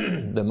disconnected.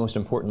 The most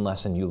important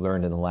lesson you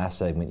learned in the last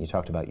segment, you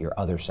talked about your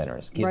other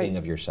centers, giving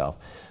of yourself,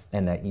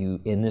 and that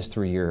you, in this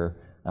 3-year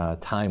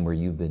time where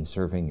you've been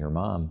serving your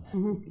mom,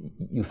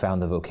 you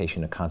found the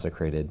vocation of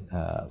consecrated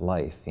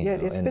life. You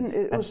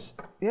know?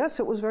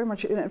 Yes, it was very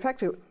much. In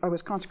fact, I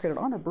was consecrated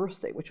on her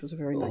birthday, which was a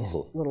very nice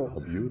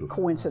little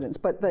coincidence.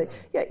 But that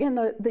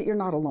you're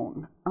not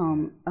alone,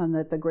 and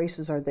that the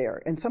graces are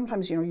there. And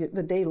sometimes, you know,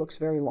 the day looks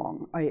very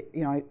long.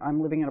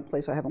 I'm living in a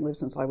place I haven't lived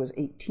since I was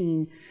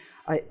 18.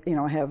 I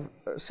have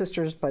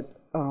sisters, but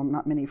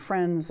not many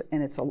friends,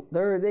 and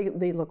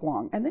they look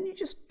long. And then you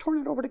just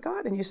turn it over to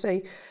God, and you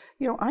say,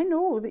 you know, I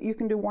know that you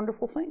can do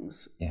wonderful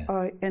things,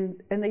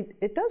 and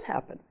it does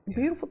happen.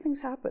 Beautiful things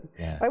happen.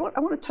 Yeah. I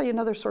want to tell you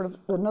another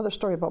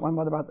story about my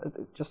mother,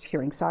 about just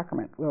hearing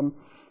sacrament.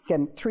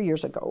 Again, 3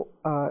 years ago,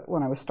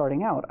 when I was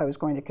starting out, I was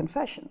going to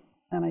confession.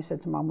 And I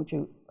said to Mom, would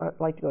you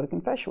like to go to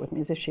confession with me?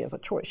 As if she has a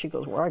choice. She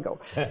goes where I go.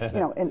 You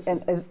know,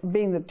 and as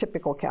being the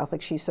typical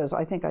Catholic, she says,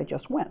 I think I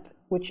just went,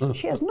 which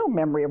she has no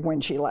memory of when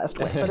she last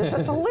went, but it's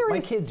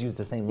hilarious. My kids use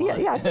the same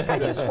line. Yeah, I think I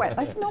just went.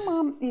 I said, no,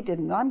 Mom, you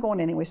didn't. I'm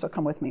going anyway, so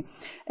come with me.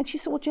 And she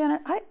said, well,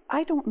 Janet,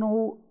 I don't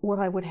know what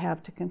I would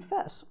have to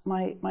confess.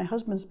 My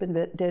husband's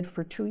been dead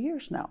for 2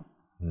 years now.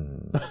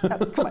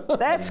 Come on,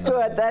 that's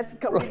good. That's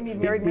we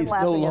married me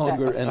laughing no at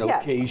that. longer an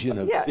occasion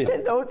of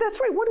sin. No, that's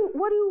right.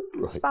 What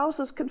do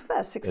spouses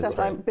confess? Except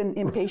I've been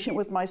impatient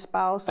with my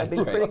spouse. I've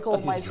been critical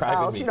of my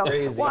spouse. You know,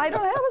 well, I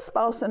don't have a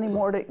spouse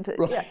anymore.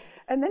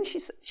 And then she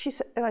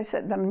said, and I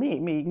said, then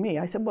me.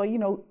 I said, well, you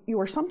know, you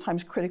are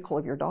sometimes critical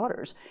of your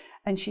daughters,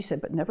 and she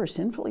said, but never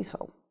sinfully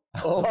so.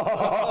 And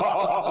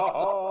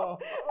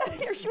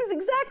here she was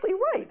exactly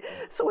right.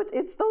 So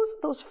it's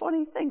those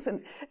funny things,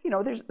 and you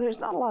know, there's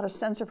not a lot of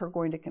sense of her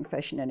going to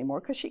confession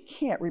anymore because she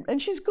can't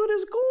and she's good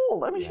as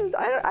gold. I mean, she's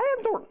I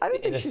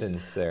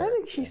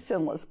think she's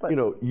sinless. But you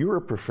know, you're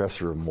a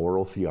professor of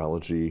moral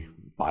theology,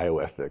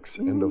 bioethics,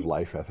 end of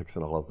life ethics,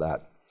 and all of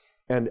that.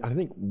 And I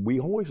think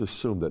we always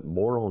assume that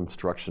moral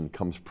instruction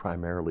comes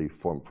primarily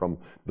from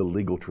the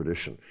legal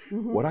tradition.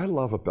 What I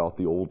love about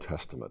the Old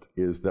Testament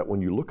is that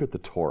when you look at the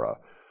Torah,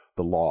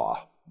 the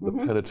law, the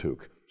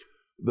Pentateuch,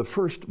 the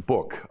first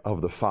book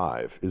of the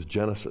 5 is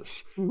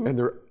Genesis, and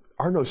there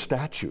are no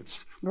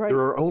statutes. There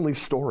are only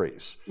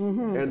stories.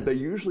 And they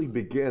usually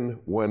begin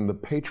when the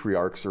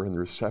patriarchs are in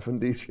their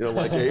 70s, you know,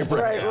 like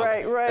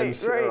Abraham and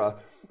Sarah.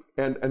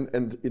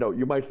 And you know,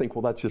 you might think,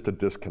 well, that's just a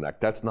disconnect.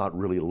 That's not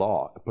really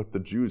law. But the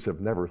Jews have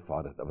never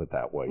thought of it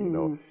that way, you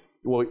know.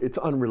 Well, it's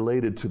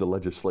unrelated to the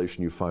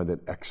legislation you find in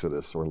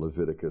Exodus or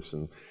Leviticus.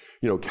 And,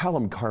 you know,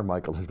 Callum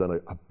Carmichael has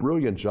done a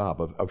brilliant job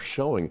of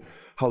showing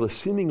how the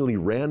seemingly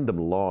random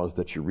laws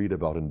that you read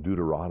about in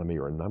Deuteronomy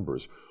or in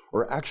Numbers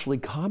are actually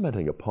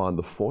commenting upon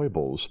the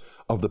foibles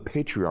of the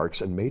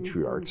patriarchs and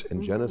matriarchs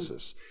in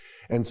Genesis.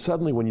 And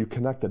suddenly when you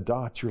connect the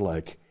dots, you're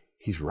like,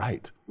 he's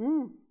right.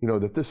 You know,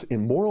 that this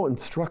moral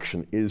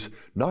instruction is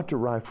not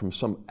derived from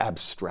some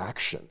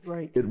abstraction.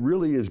 It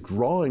really is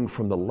drawing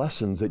from the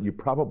lessons that you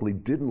probably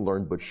didn't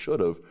learn but should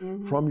have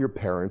from your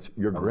parents,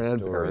 your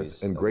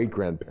grandparents, and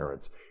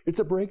great-grandparents. It's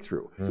a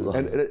breakthrough.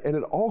 And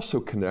it also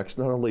connects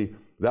not only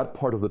that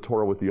part of the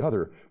Torah with the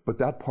other, but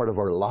that part of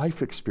our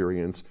life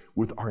experience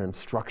with our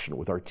instruction,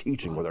 with our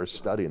teaching, with our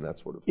study, and that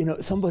sort of thing. You know,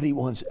 somebody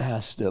once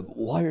asked,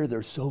 why are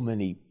there so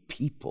many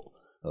people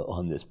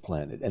on this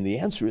planet? And the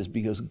answer is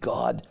because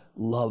God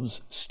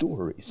loves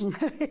stories.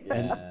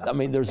 And I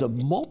mean, there's a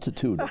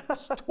multitude of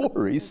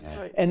stories,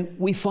 and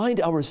we find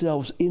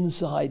ourselves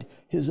inside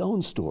his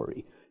own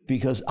story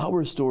because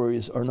our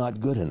stories are not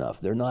good enough.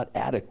 They're not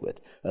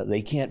adequate.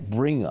 They can't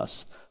bring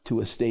us to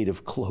a state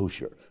of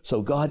closure.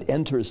 So God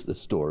enters the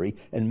story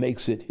and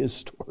makes it his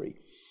story.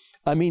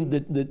 I mean,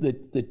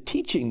 the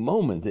teaching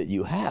moment that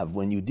you have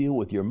when you deal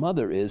with your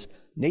mother is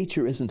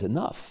nature isn't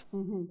enough.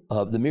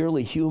 The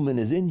merely human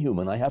is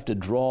inhuman. I have to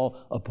draw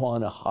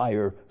upon a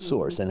higher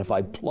source. And if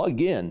I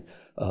plug in,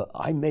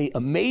 I may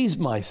amaze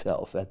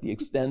myself at the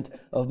extent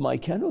of my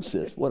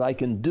kenosis, what I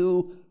can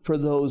do for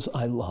those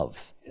I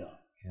love.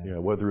 Yeah,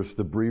 whether it's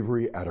the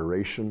breviary,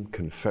 adoration,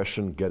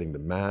 confession, getting to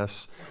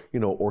Mass,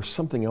 you know, or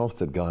something else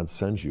that God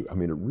sends you. I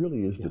mean, it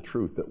really is the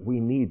truth that we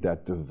need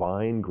that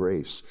divine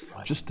grace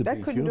just to be human.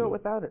 That couldn't do it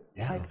without it.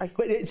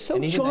 But it's so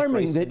and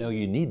charming that know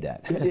you need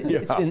that.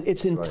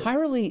 It's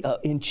entirely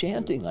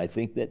enchanting, I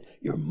think, that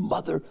your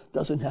mother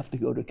doesn't have to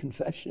go to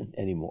confession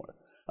anymore.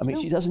 I mean,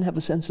 she doesn't have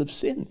a sense of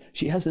sin.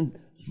 She hasn't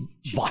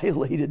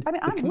violated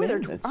the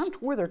commandments. I'm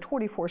with her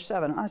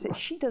 24/7. I say,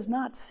 she does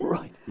not sin.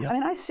 Right, yeah. I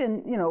mean, I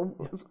sin,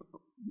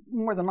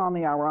 more than on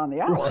the hour.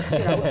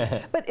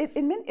 Right. But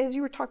as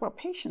you were talking about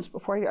patience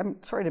before,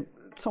 I'm sorry to,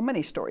 so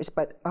many stories,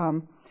 but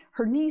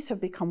her knees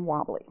have become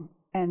wobbly,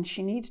 and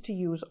she needs to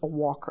use a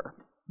walker.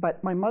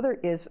 But my mother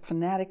is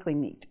fanatically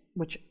neat,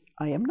 which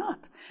I am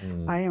not.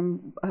 I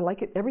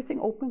like it, everything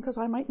open, because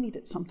I might need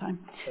it sometime.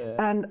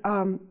 And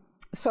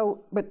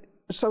so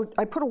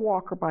I put a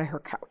walker by her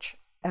couch,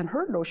 and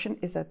her notion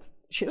is that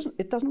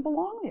it doesn't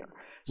belong there.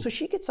 So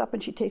she gets up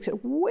and she takes it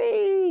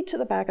way to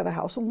the back of the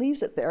house and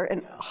leaves it there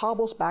and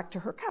hobbles back to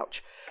her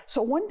couch.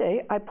 So one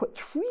day I put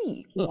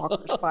 3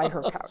 walkers by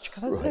her couch,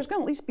 because there's going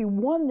to at least be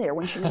one there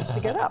when she needs to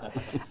get up.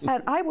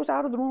 And I was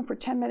out of the room for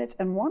 10 minutes,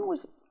 and one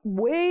was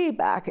way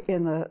back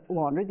in the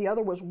laundry, the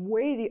other was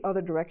way the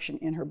other direction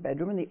in her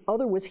bedroom, and the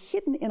other was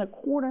hidden in a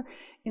corner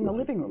in the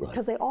living room,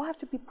 because they all have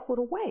to be put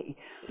away.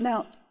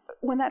 Now,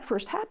 when that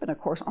first happened, of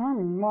course,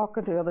 I'm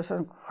walking to the other side,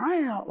 I'm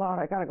crying out loud,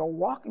 I gotta go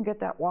walk and get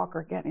that walker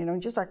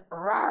again, just like,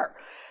 rawr,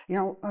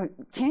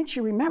 can't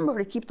you remember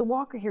to keep the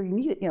walker here, you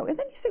need it, and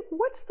then you say,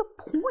 what's the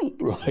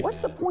point? What's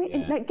the point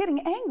in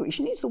getting angry?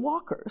 She needs the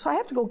walker, so I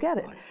have to go get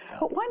it.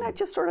 But why not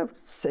just sort of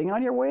sing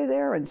on your way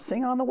there and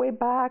sing on the way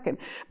back and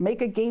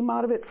make a game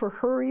out of it for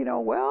her,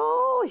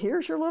 well,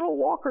 here's your little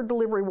walker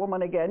delivery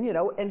woman again,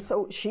 and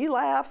so she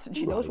laughs and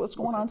she knows what's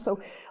going on. So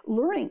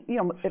learning,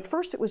 at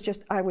first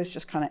I was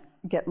just kind of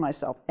getting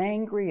myself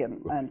angry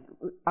and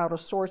out of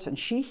sorts, and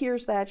she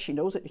hears that, she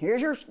knows it.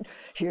 Here's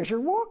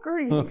your walker.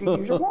 You can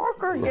use your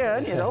walker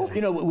again.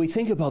 We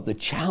think about the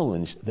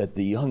challenge that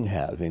the young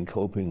have in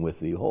coping with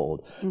the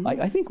old.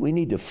 I think we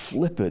need to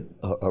flip it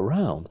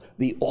around.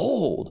 The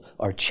old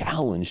are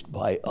challenged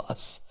by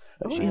us.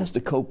 She has to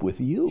cope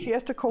with you. She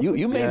has to cope with you.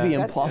 You may be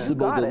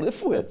impossible to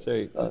live with.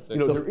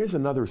 There is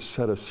another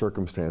set of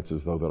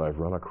circumstances, though, that I've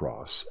run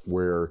across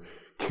where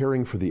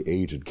caring for the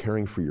aged,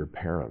 caring for your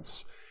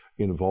parents,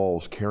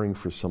 involves caring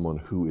for someone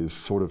who is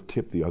sort of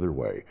tipped the other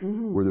way,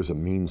 where there's a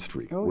mean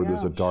streak, where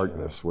there's a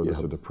darkness, where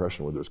there's a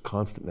depression, where there's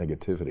constant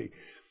negativity.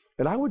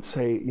 And I would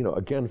say,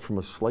 again, from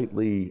a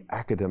slightly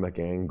academic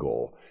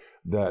angle,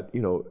 that,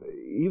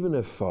 even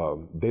if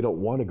they don't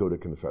want to go to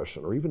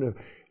confession, or even if,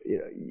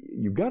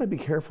 you've got to be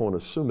careful and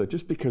assume that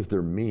just because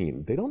they're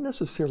mean, they don't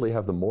necessarily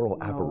have the moral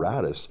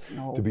apparatus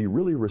to be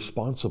really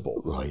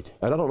responsible. Right.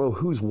 And I don't know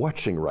who's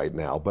watching right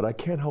now, but I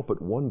can't help but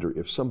wonder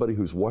if somebody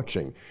who's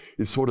watching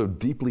is sort of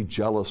deeply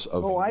jealous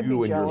of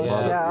you and your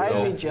mother. Yeah,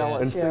 I'd be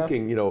jealous. And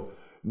thinking,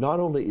 not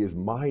only is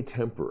my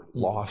temper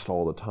lost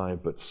all the time,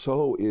 but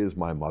so is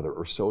my mother,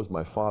 or so is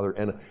my father.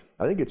 And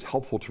I think it's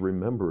helpful to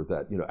remember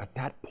that, at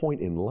that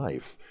point in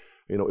life,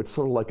 it's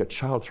sort of like a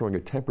child throwing a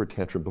temper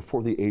tantrum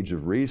before the age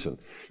of reason.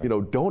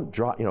 Don't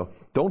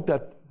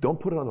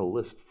put it on a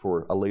list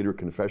for a later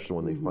confession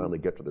when they finally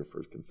get to their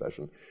first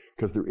confession,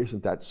 because there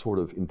isn't that sort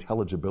of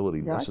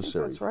intelligibility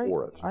necessary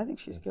for it. I think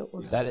she's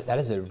guiltless. That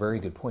is a very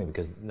good point,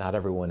 because not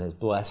everyone is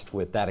blessed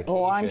with that occasion.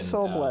 Oh, I'm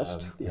so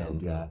blessed.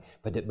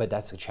 But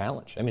that's a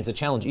challenge. I mean, it's a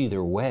challenge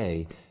either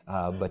way.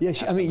 But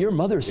your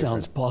mother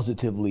sounds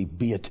positively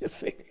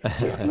beatific.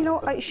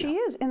 She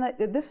is, and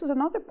this is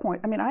another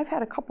point. I mean, I've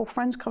had a couple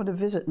friends come to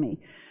visit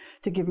me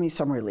to give me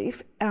some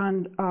relief,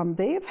 and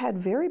they have had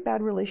very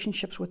bad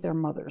relationships with their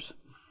mothers.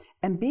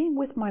 And being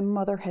with my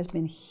mother has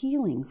been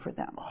healing for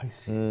them. I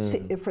see.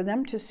 For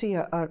them to see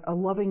a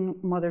loving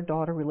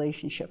mother-daughter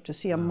relationship, to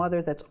see a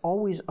mother that's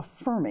always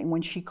affirming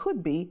when she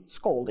could be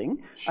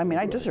scolding. I mean,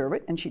 I deserve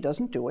it, and she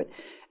doesn't do it.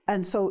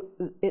 And so,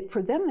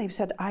 for them, they've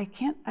said, I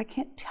can't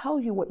tell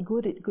you what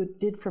good it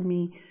did for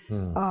me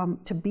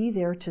to be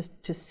there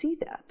to see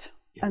that.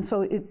 Yeah. And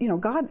so,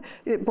 God,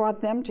 it brought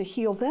them to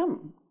heal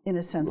them, in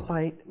a sense,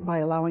 by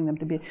allowing them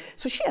to be.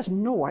 So she has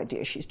no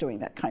idea she's doing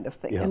that kind of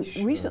thing. And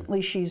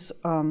recently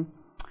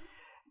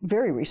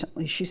very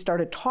recently, she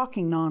started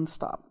talking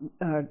nonstop,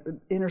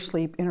 inner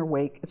sleep, inner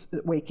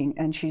waking,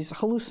 and she's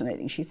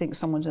hallucinating. She thinks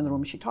someone's in the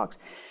room, she talks.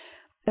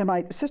 And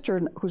my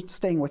sister, who's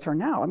staying with her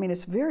now, I mean,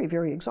 it's very,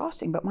 very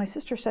exhausting, but my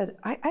sister said,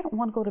 I don't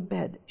want to go to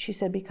bed. She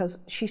said, because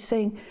she's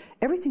saying,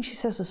 everything she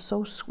says is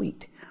so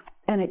sweet.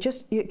 And it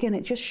just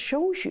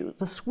shows you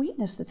the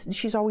sweetness that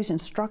she's always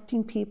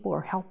instructing people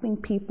or helping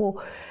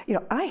people.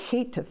 I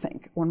hate to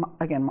think, when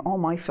all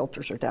my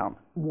filters are down,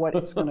 what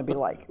it's going to be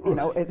like.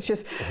 It's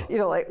just,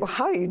 like, well,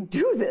 how do you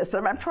do this?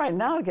 I'm trying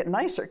now to get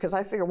nicer, because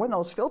I figure when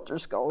those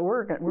filters go,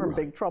 we're in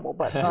big trouble.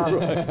 But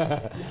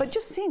but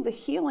just seeing the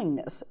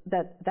healingness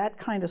that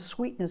kind of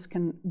sweetness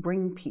can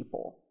bring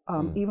people,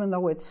 even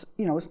though it's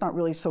it's not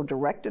really so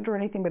directed or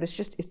anything, but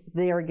it's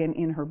there again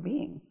in her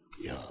being.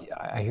 Yeah.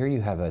 I hear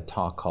you have a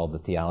talk called The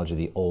Theology of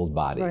the Old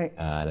Body,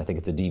 and I think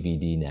it's a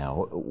DVD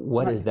now.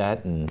 What is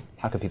that, and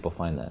how can people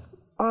find that?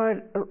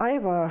 I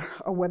have a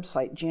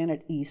website,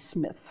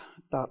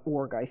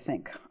 janetesmith.org, I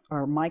think,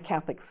 or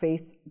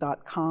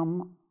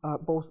mycatholicfaith.com,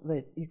 both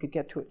that you could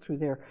get to it through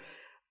there.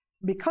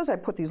 because I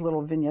put these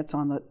little vignettes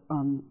on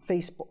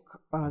Facebook,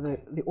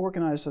 the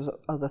organizers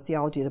of the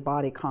Theology of the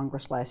Body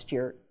Congress last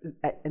year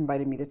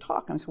invited me to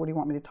talk. And I said, what do you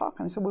want me to talk?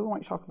 And I said, we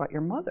want you to talk about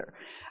your mother.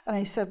 And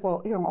I said,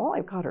 well, all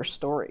I've got are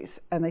stories.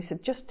 And they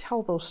said, just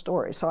tell those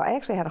stories. So I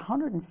actually had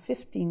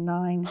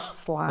 159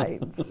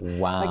 slides.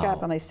 Wow. I got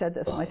up and I said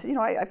this. And I said,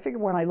 I figure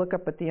when I look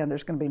up at the end,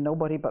 there's going to be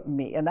nobody but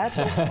me. And that's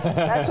okay.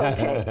 That's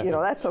okay.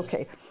 That's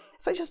okay.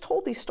 So I just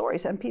told these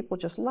stories, and people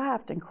just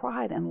laughed and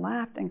cried and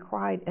laughed and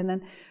cried. And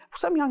then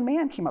some young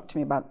man came up to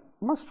me about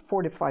almost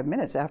 45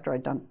 minutes after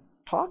I'd done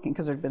talking,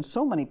 because there'd been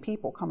so many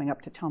people coming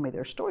up to tell me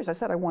their stories. I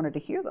said I wanted to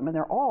hear them, and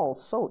they're all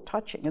so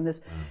touching. And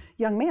this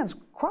young man's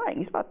crying.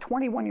 He's about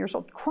 21 years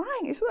old,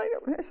 crying. He said,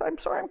 I'm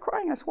sorry, I'm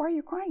crying. I said, why are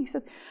you crying? He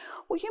said,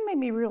 well, you made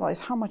me realize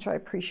how much I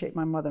appreciate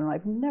my mother, and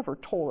I've never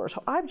told her.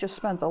 So I've just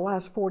spent the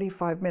last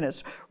 45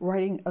 minutes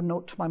writing a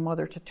note to my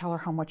mother to tell her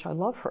how much I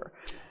love her.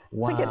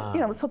 Wow. So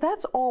again, so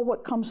that's all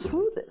what comes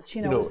through this,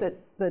 is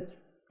that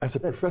as a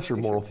professor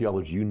of moral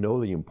theology, you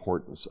know the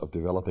importance of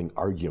developing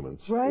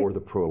arguments for the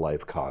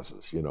pro-life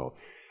causes.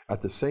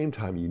 At the same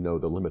time, you know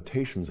the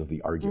limitations of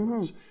the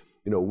arguments.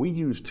 We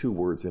use two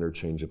words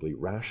interchangeably,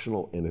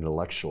 rational and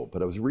intellectual.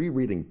 But I was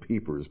rereading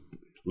Pieper's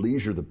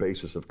Leisure, the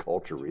Basis of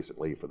Culture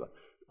recently for the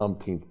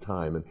umpteenth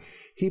time, and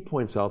he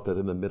points out that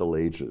in the Middle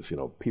Ages,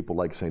 people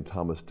like St.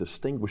 Thomas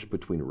distinguished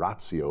between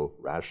ratio,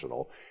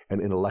 rational, and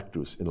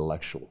intellectus,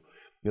 intellectual.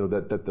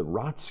 That the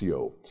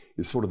ratio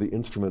is sort of the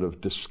instrument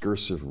of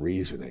discursive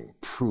reasoning,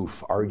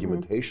 proof,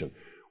 argumentation,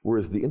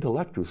 whereas the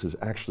intellectus is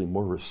actually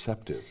more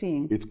receptive.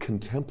 Seeing. It's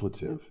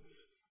contemplative.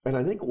 And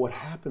I think what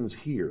happens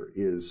here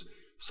is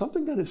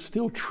something that is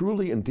still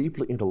truly and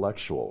deeply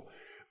intellectual,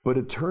 but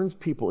it turns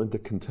people into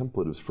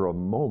contemplatives for a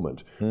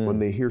moment. When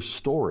they hear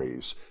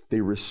stories,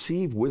 they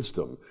receive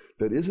wisdom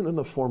that isn't in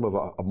the form of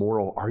a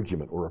moral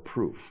argument or a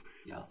proof.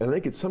 And I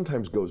think it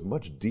sometimes goes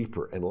much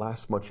deeper and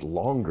lasts much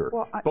longer.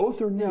 Well,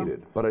 Both are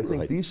needed, but I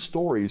think these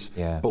stories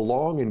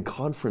belong in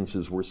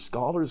conferences where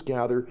scholars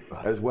gather,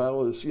 as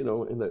well as in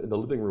the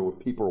living room where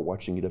people are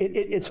watching it.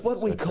 It's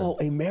what we call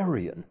a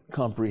Marian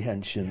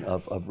comprehension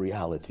of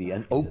reality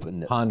and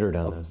openness, Pondered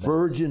on of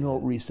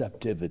virginal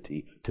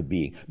receptivity to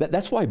being.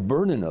 That's why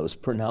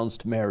Bernanos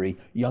pronounced Mary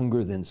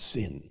younger than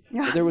sin.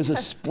 There was a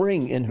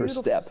spring in her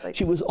step.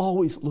 She was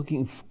always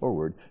looking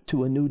forward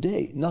to a new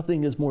day.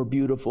 Nothing is more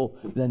beautiful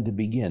than to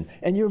begin.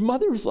 And your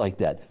mother's like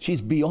that.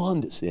 She's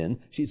beyond sin.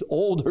 She's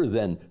older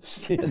than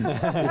sin.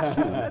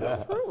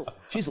 That's true.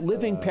 She's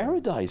living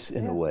paradise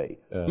in a way.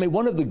 I mean,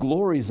 one of the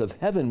glories of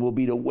heaven will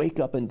be to wake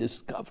up and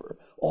discover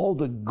all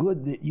the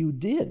good that you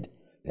did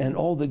and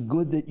all the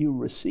good that you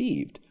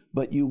received,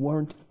 but you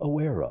weren't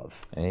aware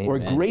of or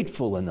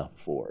grateful enough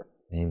for.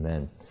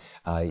 Amen.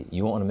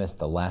 You won't want to miss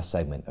the last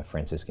segment of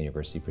Franciscan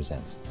University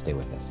Presents. Stay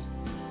with us.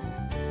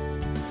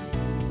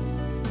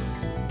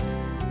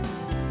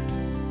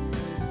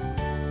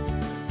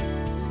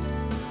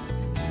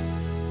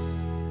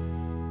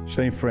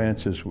 St.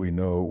 Francis, we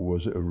know,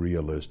 was a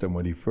realist, and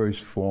when he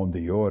first formed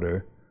the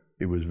order,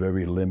 it was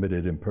very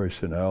limited in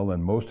personnel,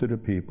 and most of the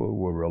people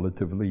were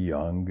relatively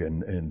young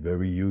and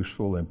very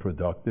useful and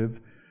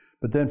productive.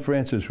 But then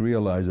Francis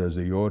realized as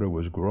the order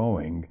was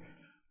growing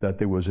that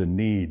there was a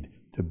need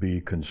to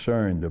be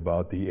concerned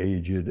about the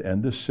aged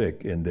and the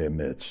sick in their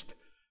midst.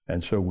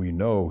 And so we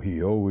know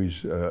he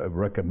always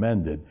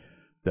recommended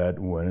that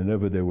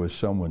whenever there was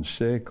someone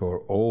sick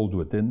or old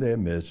within their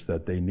midst,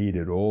 that they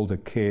needed all the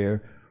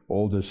care,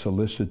 all the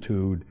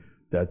solicitude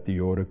that the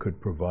order could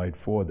provide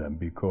for them,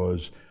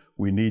 because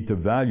we need to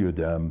value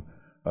them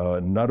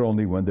not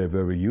only when they're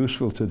very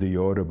useful to the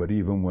order, but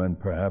even when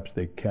perhaps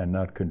they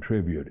cannot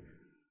contribute.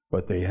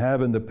 But they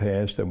have in the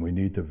past, and we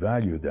need to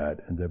value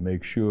that and to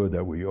make sure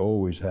that we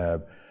always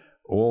have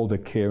all the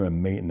care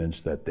and maintenance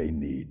that they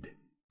need.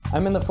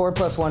 I'm in the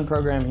 4+1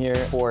 program here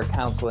for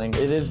counseling.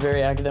 It is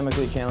very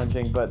academically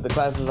challenging, but the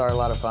classes are a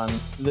lot of fun.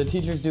 The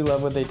teachers do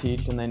love what they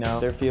teach, and they know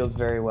their fields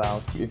very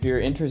well. If you're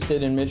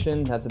interested in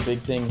mission, that's a big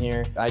thing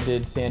here. I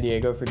did San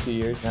Diego for 2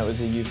 years. That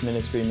was a youth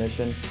ministry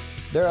mission.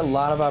 There are a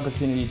lot of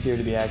opportunities here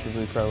to be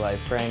actively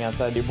pro-life, praying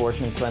outside the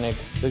abortion clinic.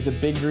 There's a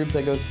big group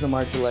that goes to the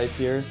March of Life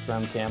here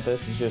from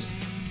campus. There's just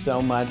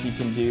so much you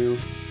can do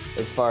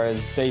as far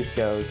as faith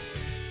goes.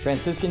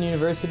 Franciscan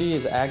University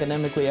is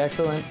academically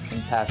excellent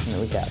and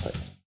passionately Catholic.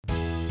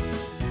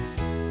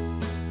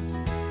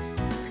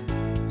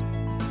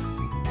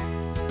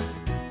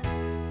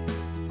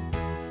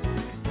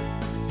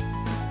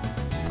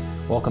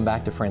 Welcome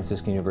back to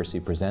Franciscan University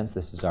Presents.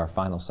 This is our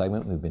final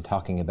segment. We've been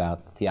talking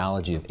about the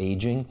theology of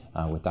aging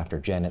with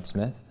Dr. Janet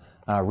Smith.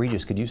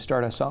 Regis, could you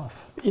start us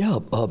off? Yeah,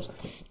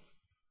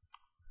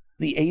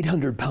 the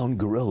 800-pound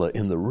gorilla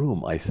in the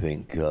room, I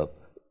think,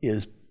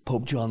 is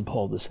Pope John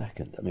Paul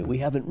II. I mean, we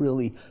haven't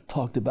really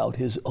talked about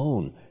his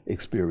own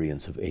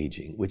experience of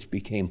aging, which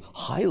became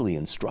highly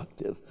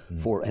instructive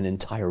for an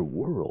entire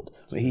world.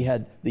 I mean, he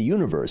had the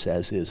universe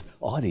as his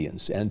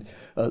audience, and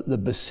the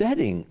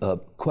besetting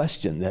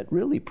question that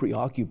really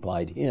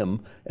preoccupied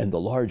him and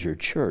the larger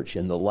church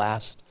in the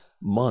last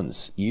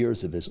months,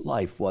 years of his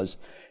life was,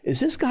 is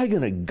this guy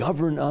going to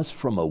govern us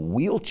from a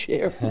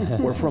wheelchair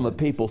or from a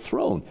papal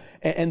throne?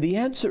 And the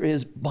answer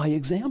is by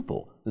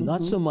example,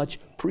 not so much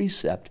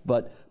precept,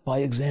 but by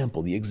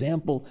example, the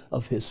example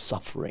of his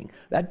suffering.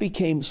 That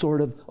became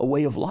sort of a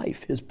way of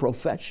life, his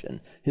profession,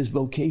 his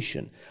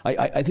vocation.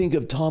 I think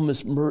of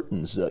Thomas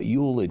Merton's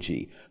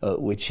eulogy,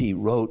 which he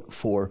wrote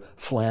for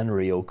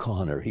Flannery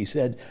O'Connor. He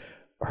said,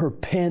 her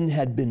pen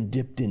had been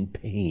dipped in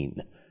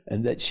pain,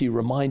 and that she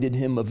reminded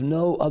him of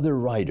no other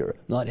writer,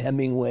 not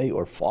Hemingway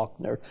or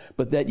Faulkner,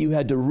 but that you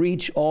had to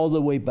reach all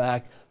the way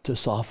back to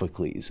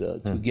Sophocles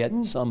to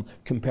get some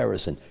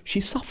comparison.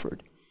 She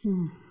suffered.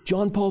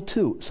 John Paul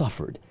II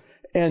suffered.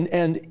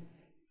 And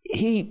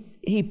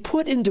he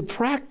put into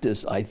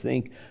practice, I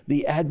think,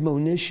 the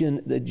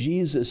admonition that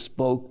Jesus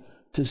spoke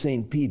to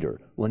St.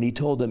 Peter when he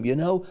told him, you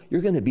know,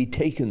 you're going to be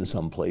taken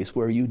someplace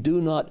where you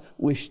do not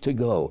wish to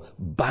go,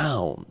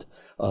 bound.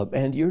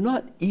 And you're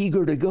not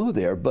eager to go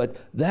there, but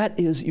that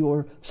is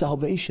your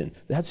salvation.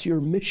 That's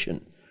your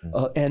mission.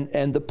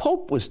 And the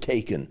Pope was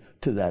taken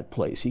to that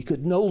place. He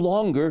could no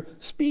longer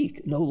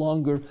speak, no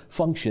longer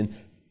function,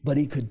 but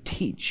he could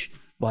teach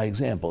by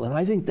example. And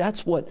I think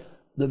that's what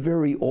the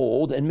very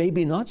old, and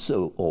maybe not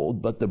so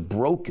old, but the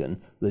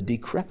broken, the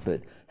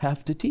decrepit,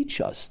 have to teach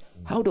us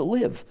how to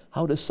live,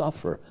 how to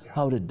suffer,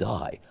 how to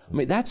die. I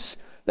mean, that's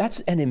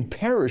an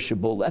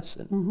imperishable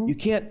lesson. You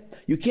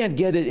can't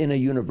get it in a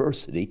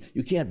university.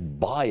 You can't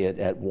buy it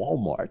at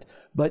Walmart,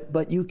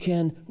 but you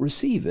can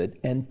receive it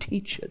and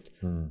teach it.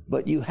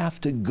 But you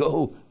have to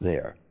go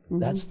there.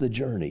 That's the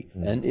journey,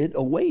 and it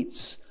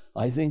awaits,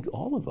 I think,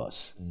 all of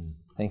us.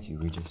 Thank you,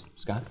 Regis.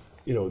 Scott?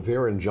 You know,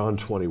 there in John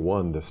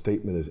 21, the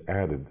statement is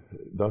added,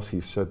 thus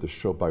he said to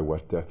show by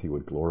what death he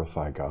would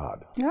glorify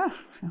God. Yeah.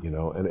 You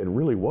know, and it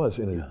really was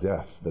in his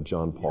death that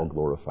John Paul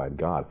glorified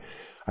God.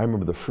 I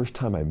remember the first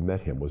time I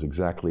met him was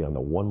exactly on the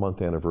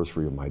 1-month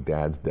anniversary of my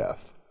dad's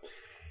death.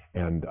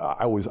 And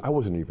I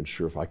wasn't even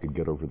sure if I could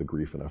get over the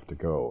grief enough to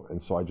go.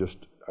 And so I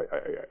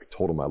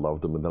told him I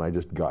loved him, and then I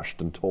just gushed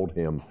and told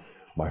him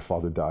my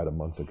father died a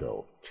month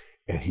ago.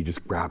 And he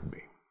just grabbed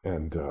me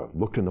and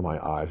looked into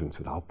my eyes and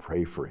said, I'll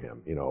pray for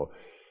him, you know.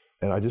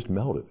 And I just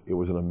melted. It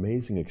was an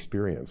amazing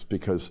experience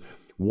because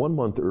 1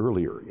 month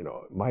earlier, you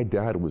know, my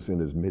dad was in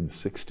his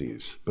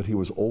mid-60s, but he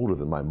was older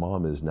than my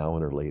mom is now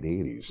in her late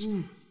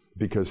 80s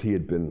because he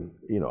had been,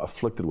 you know,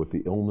 afflicted with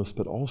the illness,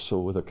 but also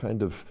with a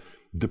kind of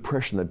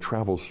depression that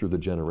travels through the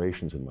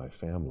generations in my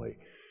family.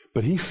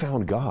 But he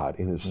found God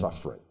in his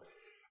suffering.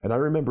 And I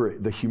remember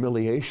the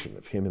humiliation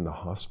of him in the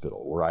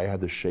hospital where I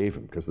had to shave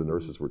him because the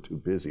nurses were too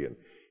busy, and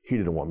he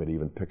didn't want me to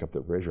even pick up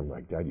the razor. I'm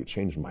like, Dad, you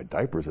changed my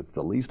diapers. It's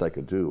the least I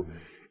could do.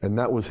 And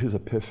that was his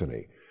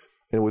epiphany.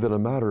 And within a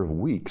matter of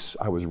weeks,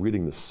 I was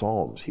reading the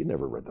Psalms. He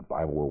never read the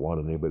Bible or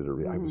wanted anybody to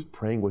read. I was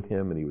praying with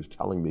him, and he was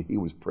telling me he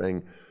was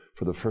praying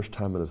for the first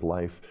time in his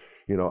life.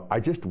 You know, I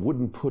just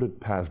wouldn't put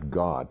it past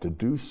God to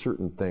do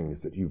certain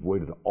things that you've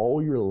waited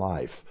all your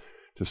life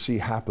to see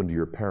happen to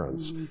your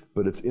parents,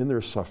 but it's in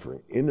their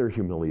suffering, in their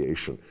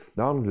humiliation.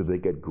 Not only do they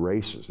get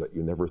graces that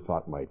you never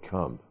thought might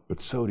come, but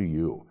so do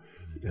you.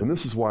 And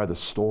this is why the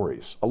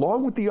stories,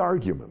 along with the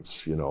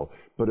arguments, you know,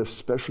 but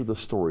especially the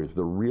stories,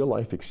 the real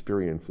life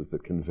experiences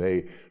that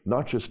convey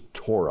not just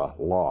Torah,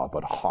 law,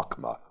 but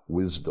Chokmah,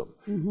 wisdom.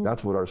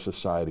 That's what our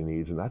society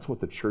needs, and that's what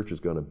the church is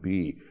going to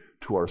be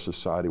to our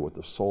society, what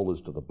the soul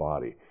is to the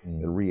body,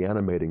 and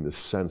reanimating the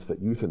sense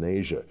that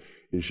euthanasia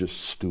is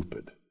just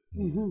stupid.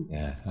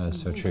 Yeah,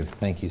 that's so true.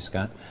 Thank you,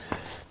 Scott.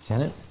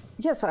 Janet?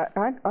 Yes,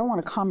 I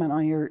want to comment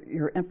on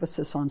your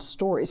emphasis on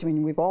stories. I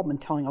mean, we've all been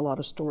telling a lot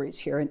of stories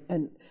here,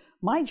 and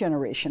my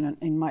generation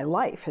in my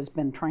life has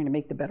been trying to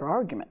make the better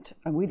argument.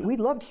 And we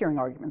loved hearing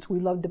arguments. We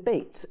loved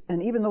debates.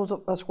 And even those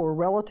of us who were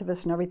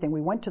relativists and everything,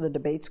 we went to the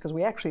debates because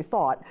we actually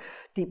thought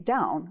deep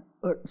down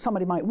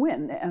somebody might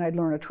win and I'd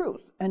learn a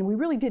truth. And we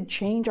really did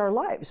change our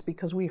lives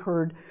because we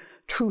heard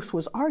truth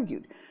was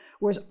argued.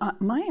 Whereas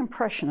my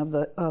impression of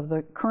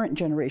the current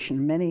generation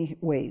in many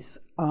ways,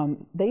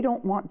 they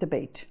don't want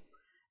debate.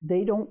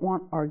 They don't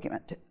want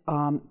argument.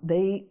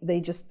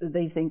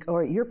 They think, all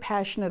right, you're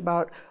passionate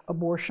about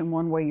abortion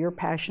one way, you're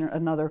passionate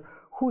another.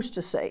 Who's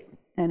to say?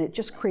 And it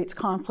just creates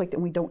conflict,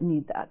 and we don't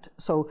need that.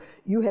 So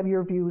you have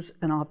your views,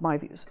 and I'll have my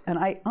views. And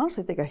I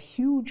honestly think a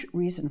huge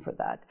reason for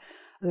that,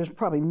 there's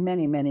probably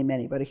many, many,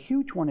 many, but a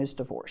huge one is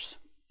divorce.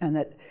 And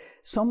that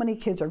so many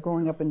kids are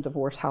growing up in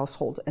divorced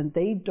households, and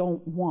they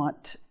don't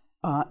want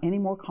any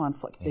more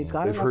conflict. They've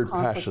heard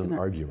passionate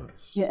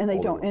arguments. Yeah, and they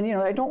don't. And you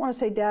know, I don't want to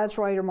say dad's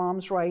right or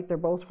mom's right. They're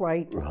both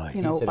right.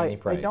 You know,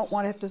 I don't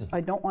want to have to. I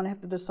don't want to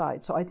have to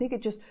decide. So I think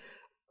it just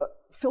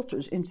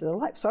filters into their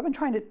life. So I've been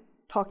trying to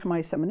talk to my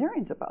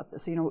seminarians about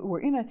this. You know,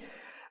 we're in a.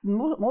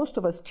 Most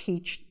of us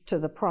teach to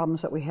the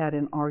problems that we had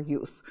in our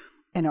youth.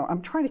 You know,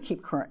 I'm trying to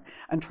keep current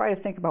and try to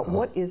think about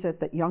what is it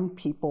that young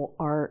people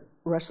are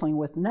wrestling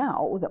with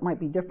now that might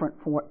be different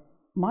from what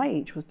my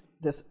age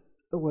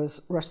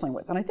was wrestling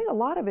with. And I think a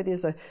lot of it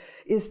is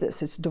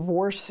this. It's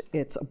divorce,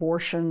 it's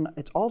abortion,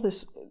 it's all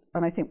this,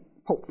 and I think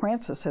Pope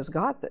Francis has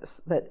got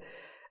this, that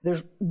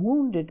there's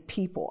wounded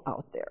people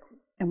out there.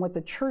 And what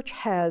the church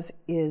has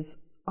is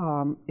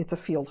it's a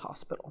field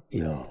hospital.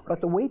 Yeah.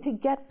 But the way to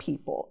get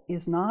people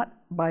is not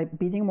by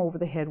beating them over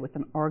the head with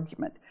an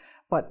argument,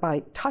 but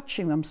by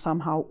touching them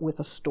somehow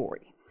with a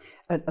story.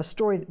 A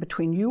story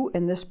between you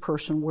and this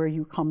person where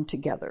you come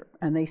together,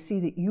 and they see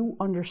that you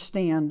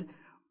understand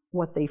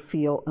what they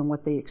feel and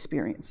what they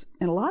experience.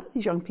 And a lot of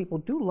these young people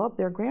do love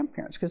their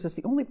grandparents because it's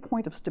the only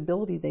point of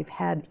stability they've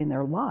had in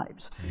their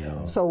lives.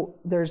 Yeah. So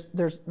there's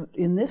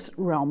in this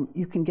realm,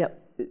 you can get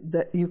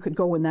that you could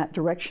go in that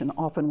direction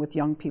often with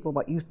young people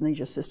about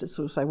euthanasia, assisted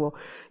suicide. Well,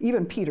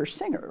 even Peter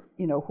Singer,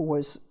 who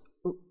was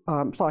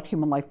thought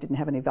human life didn't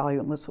have any value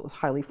unless it was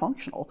highly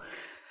functional.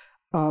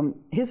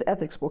 His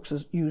ethics books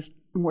is used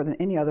more than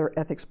any other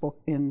ethics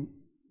book in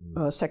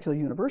secular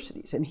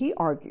universities, and he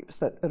argues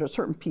that at a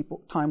certain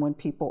time when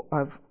people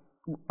have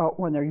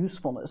outrun their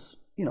usefulness,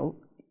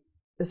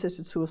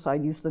 assisted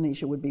suicide,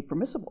 euthanasia would be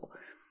permissible,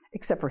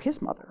 except for his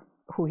mother,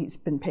 who he's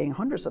been paying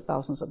hundreds of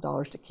thousands of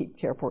dollars to keep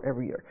care for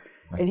every year.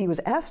 Right. And he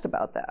was asked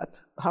about that.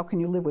 How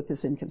can you live with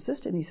this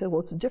inconsistent? He said,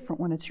 well, it's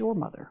different when it's your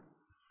mother.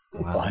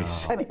 Wow.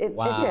 And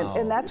again,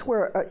 and that's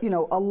where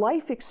a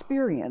life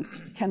experience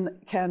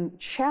can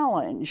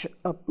challenge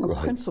a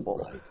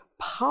principle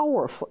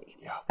powerfully.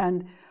 Yeah.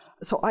 And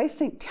so I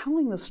think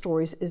telling the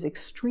stories is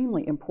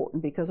extremely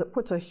important because it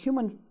puts a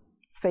human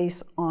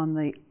face on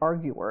the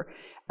arguer,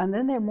 and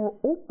then they're more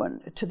open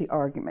to the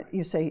argument.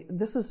 You say,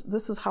 this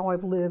is how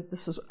I've lived,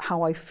 this is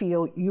how I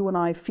feel, you and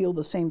I feel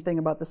the same thing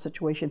about the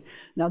situation.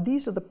 Now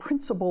these are the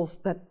principles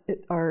that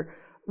are,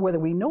 whether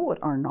we know it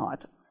or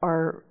not,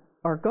 are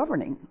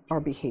governing our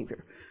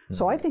behavior. Mm-hmm.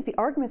 So I think the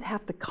arguments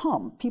have to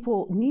come.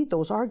 People need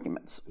those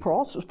arguments for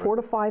also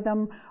fortify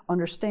them,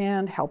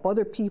 understand, help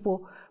other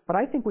people, but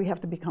I think we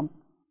have to become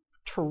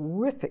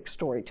terrific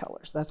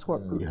storytellers. That's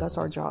that's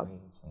our job.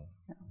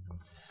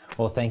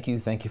 Well, thank you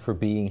for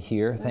being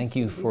here. Thank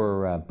you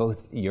for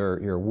both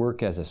your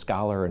work as a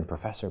scholar and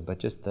professor, but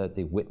just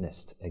the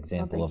witnessed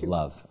example of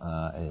love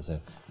is a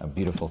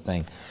beautiful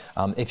thing.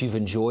 If you've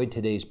enjoyed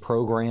today's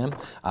program,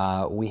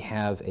 we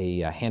have a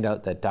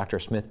handout that Dr.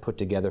 Smith put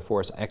together for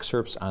us,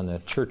 excerpts on the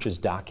church's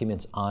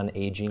documents on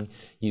aging.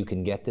 You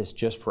can get this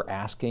just for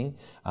asking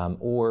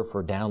or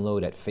for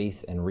download at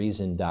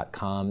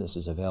faithandreason.com. This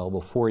is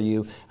available for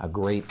you, a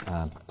great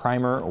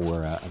primer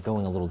or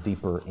going a little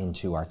deeper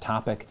into our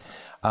topic.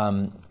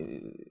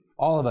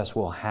 All of us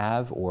will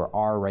have or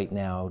are right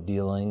now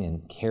dealing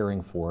and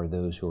caring for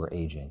those who are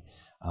aging.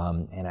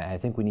 And I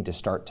think we need to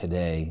start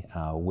today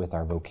with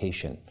our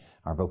vocation.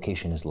 Our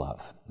vocation is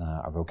love.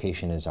 Our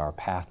vocation is our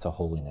path to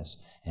holiness.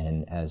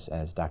 And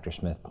as Dr.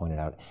 Smith pointed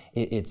out,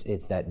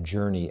 it's that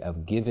journey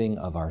of giving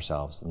of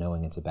ourselves,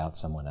 knowing it's about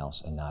someone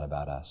else and not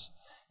about us.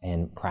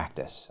 And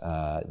practice.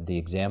 The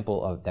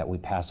example that we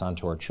pass on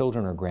to our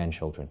children or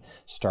grandchildren.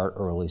 Start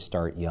early,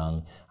 start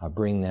young,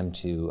 bring them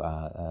to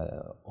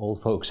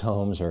old folks'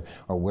 homes or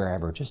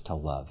wherever, just to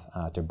love,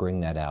 to bring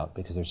that out,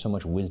 because there's so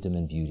much wisdom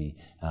and beauty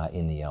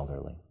in the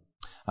elderly.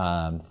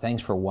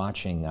 Thanks for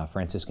watching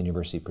Franciscan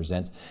University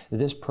Presents.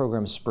 This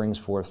program springs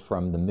forth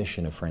from the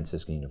mission of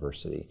Franciscan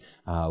University,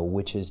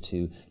 which is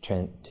to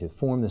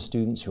form the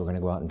students who are going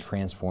to go out and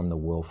transform the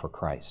world for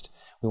Christ.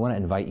 We want to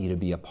invite you to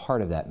be a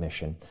part of that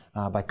mission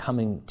by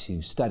coming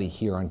to study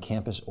here on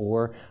campus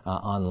or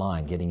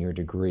online, getting your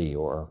degree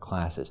or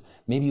classes.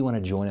 Maybe you want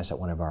to join us at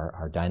one of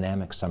our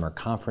dynamic summer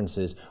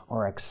conferences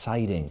or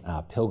exciting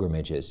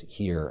pilgrimages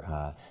here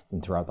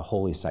and throughout the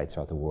holy sites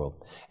throughout the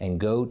world.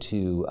 And go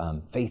to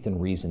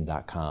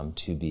faithandreason.com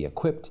to be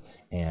equipped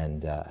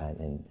and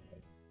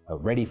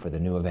ready for the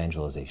new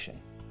evangelization.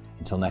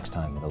 Until next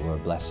time, may the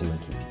Lord bless you and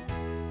keep you.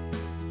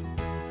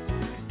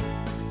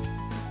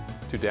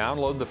 To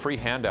download the free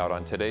handout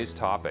on today's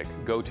topic,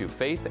 go to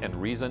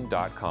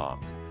faithandreason.com.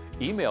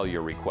 Email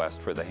your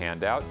request for the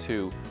handout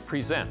to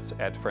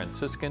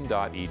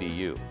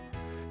presents@franciscan.edu.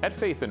 At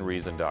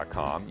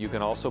faithandreason.com, you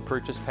can also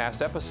purchase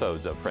past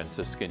episodes of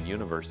Franciscan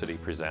University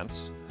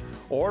Presents,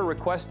 or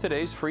request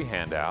today's free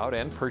handout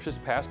and purchase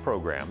past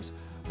programs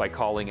by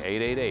calling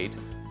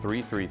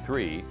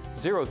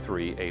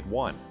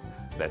 888-333-0381.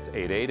 That's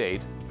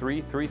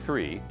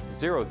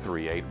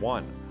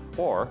 888-333-0381,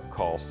 or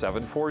call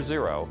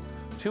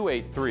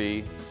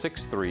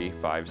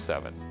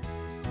 740-283-6357.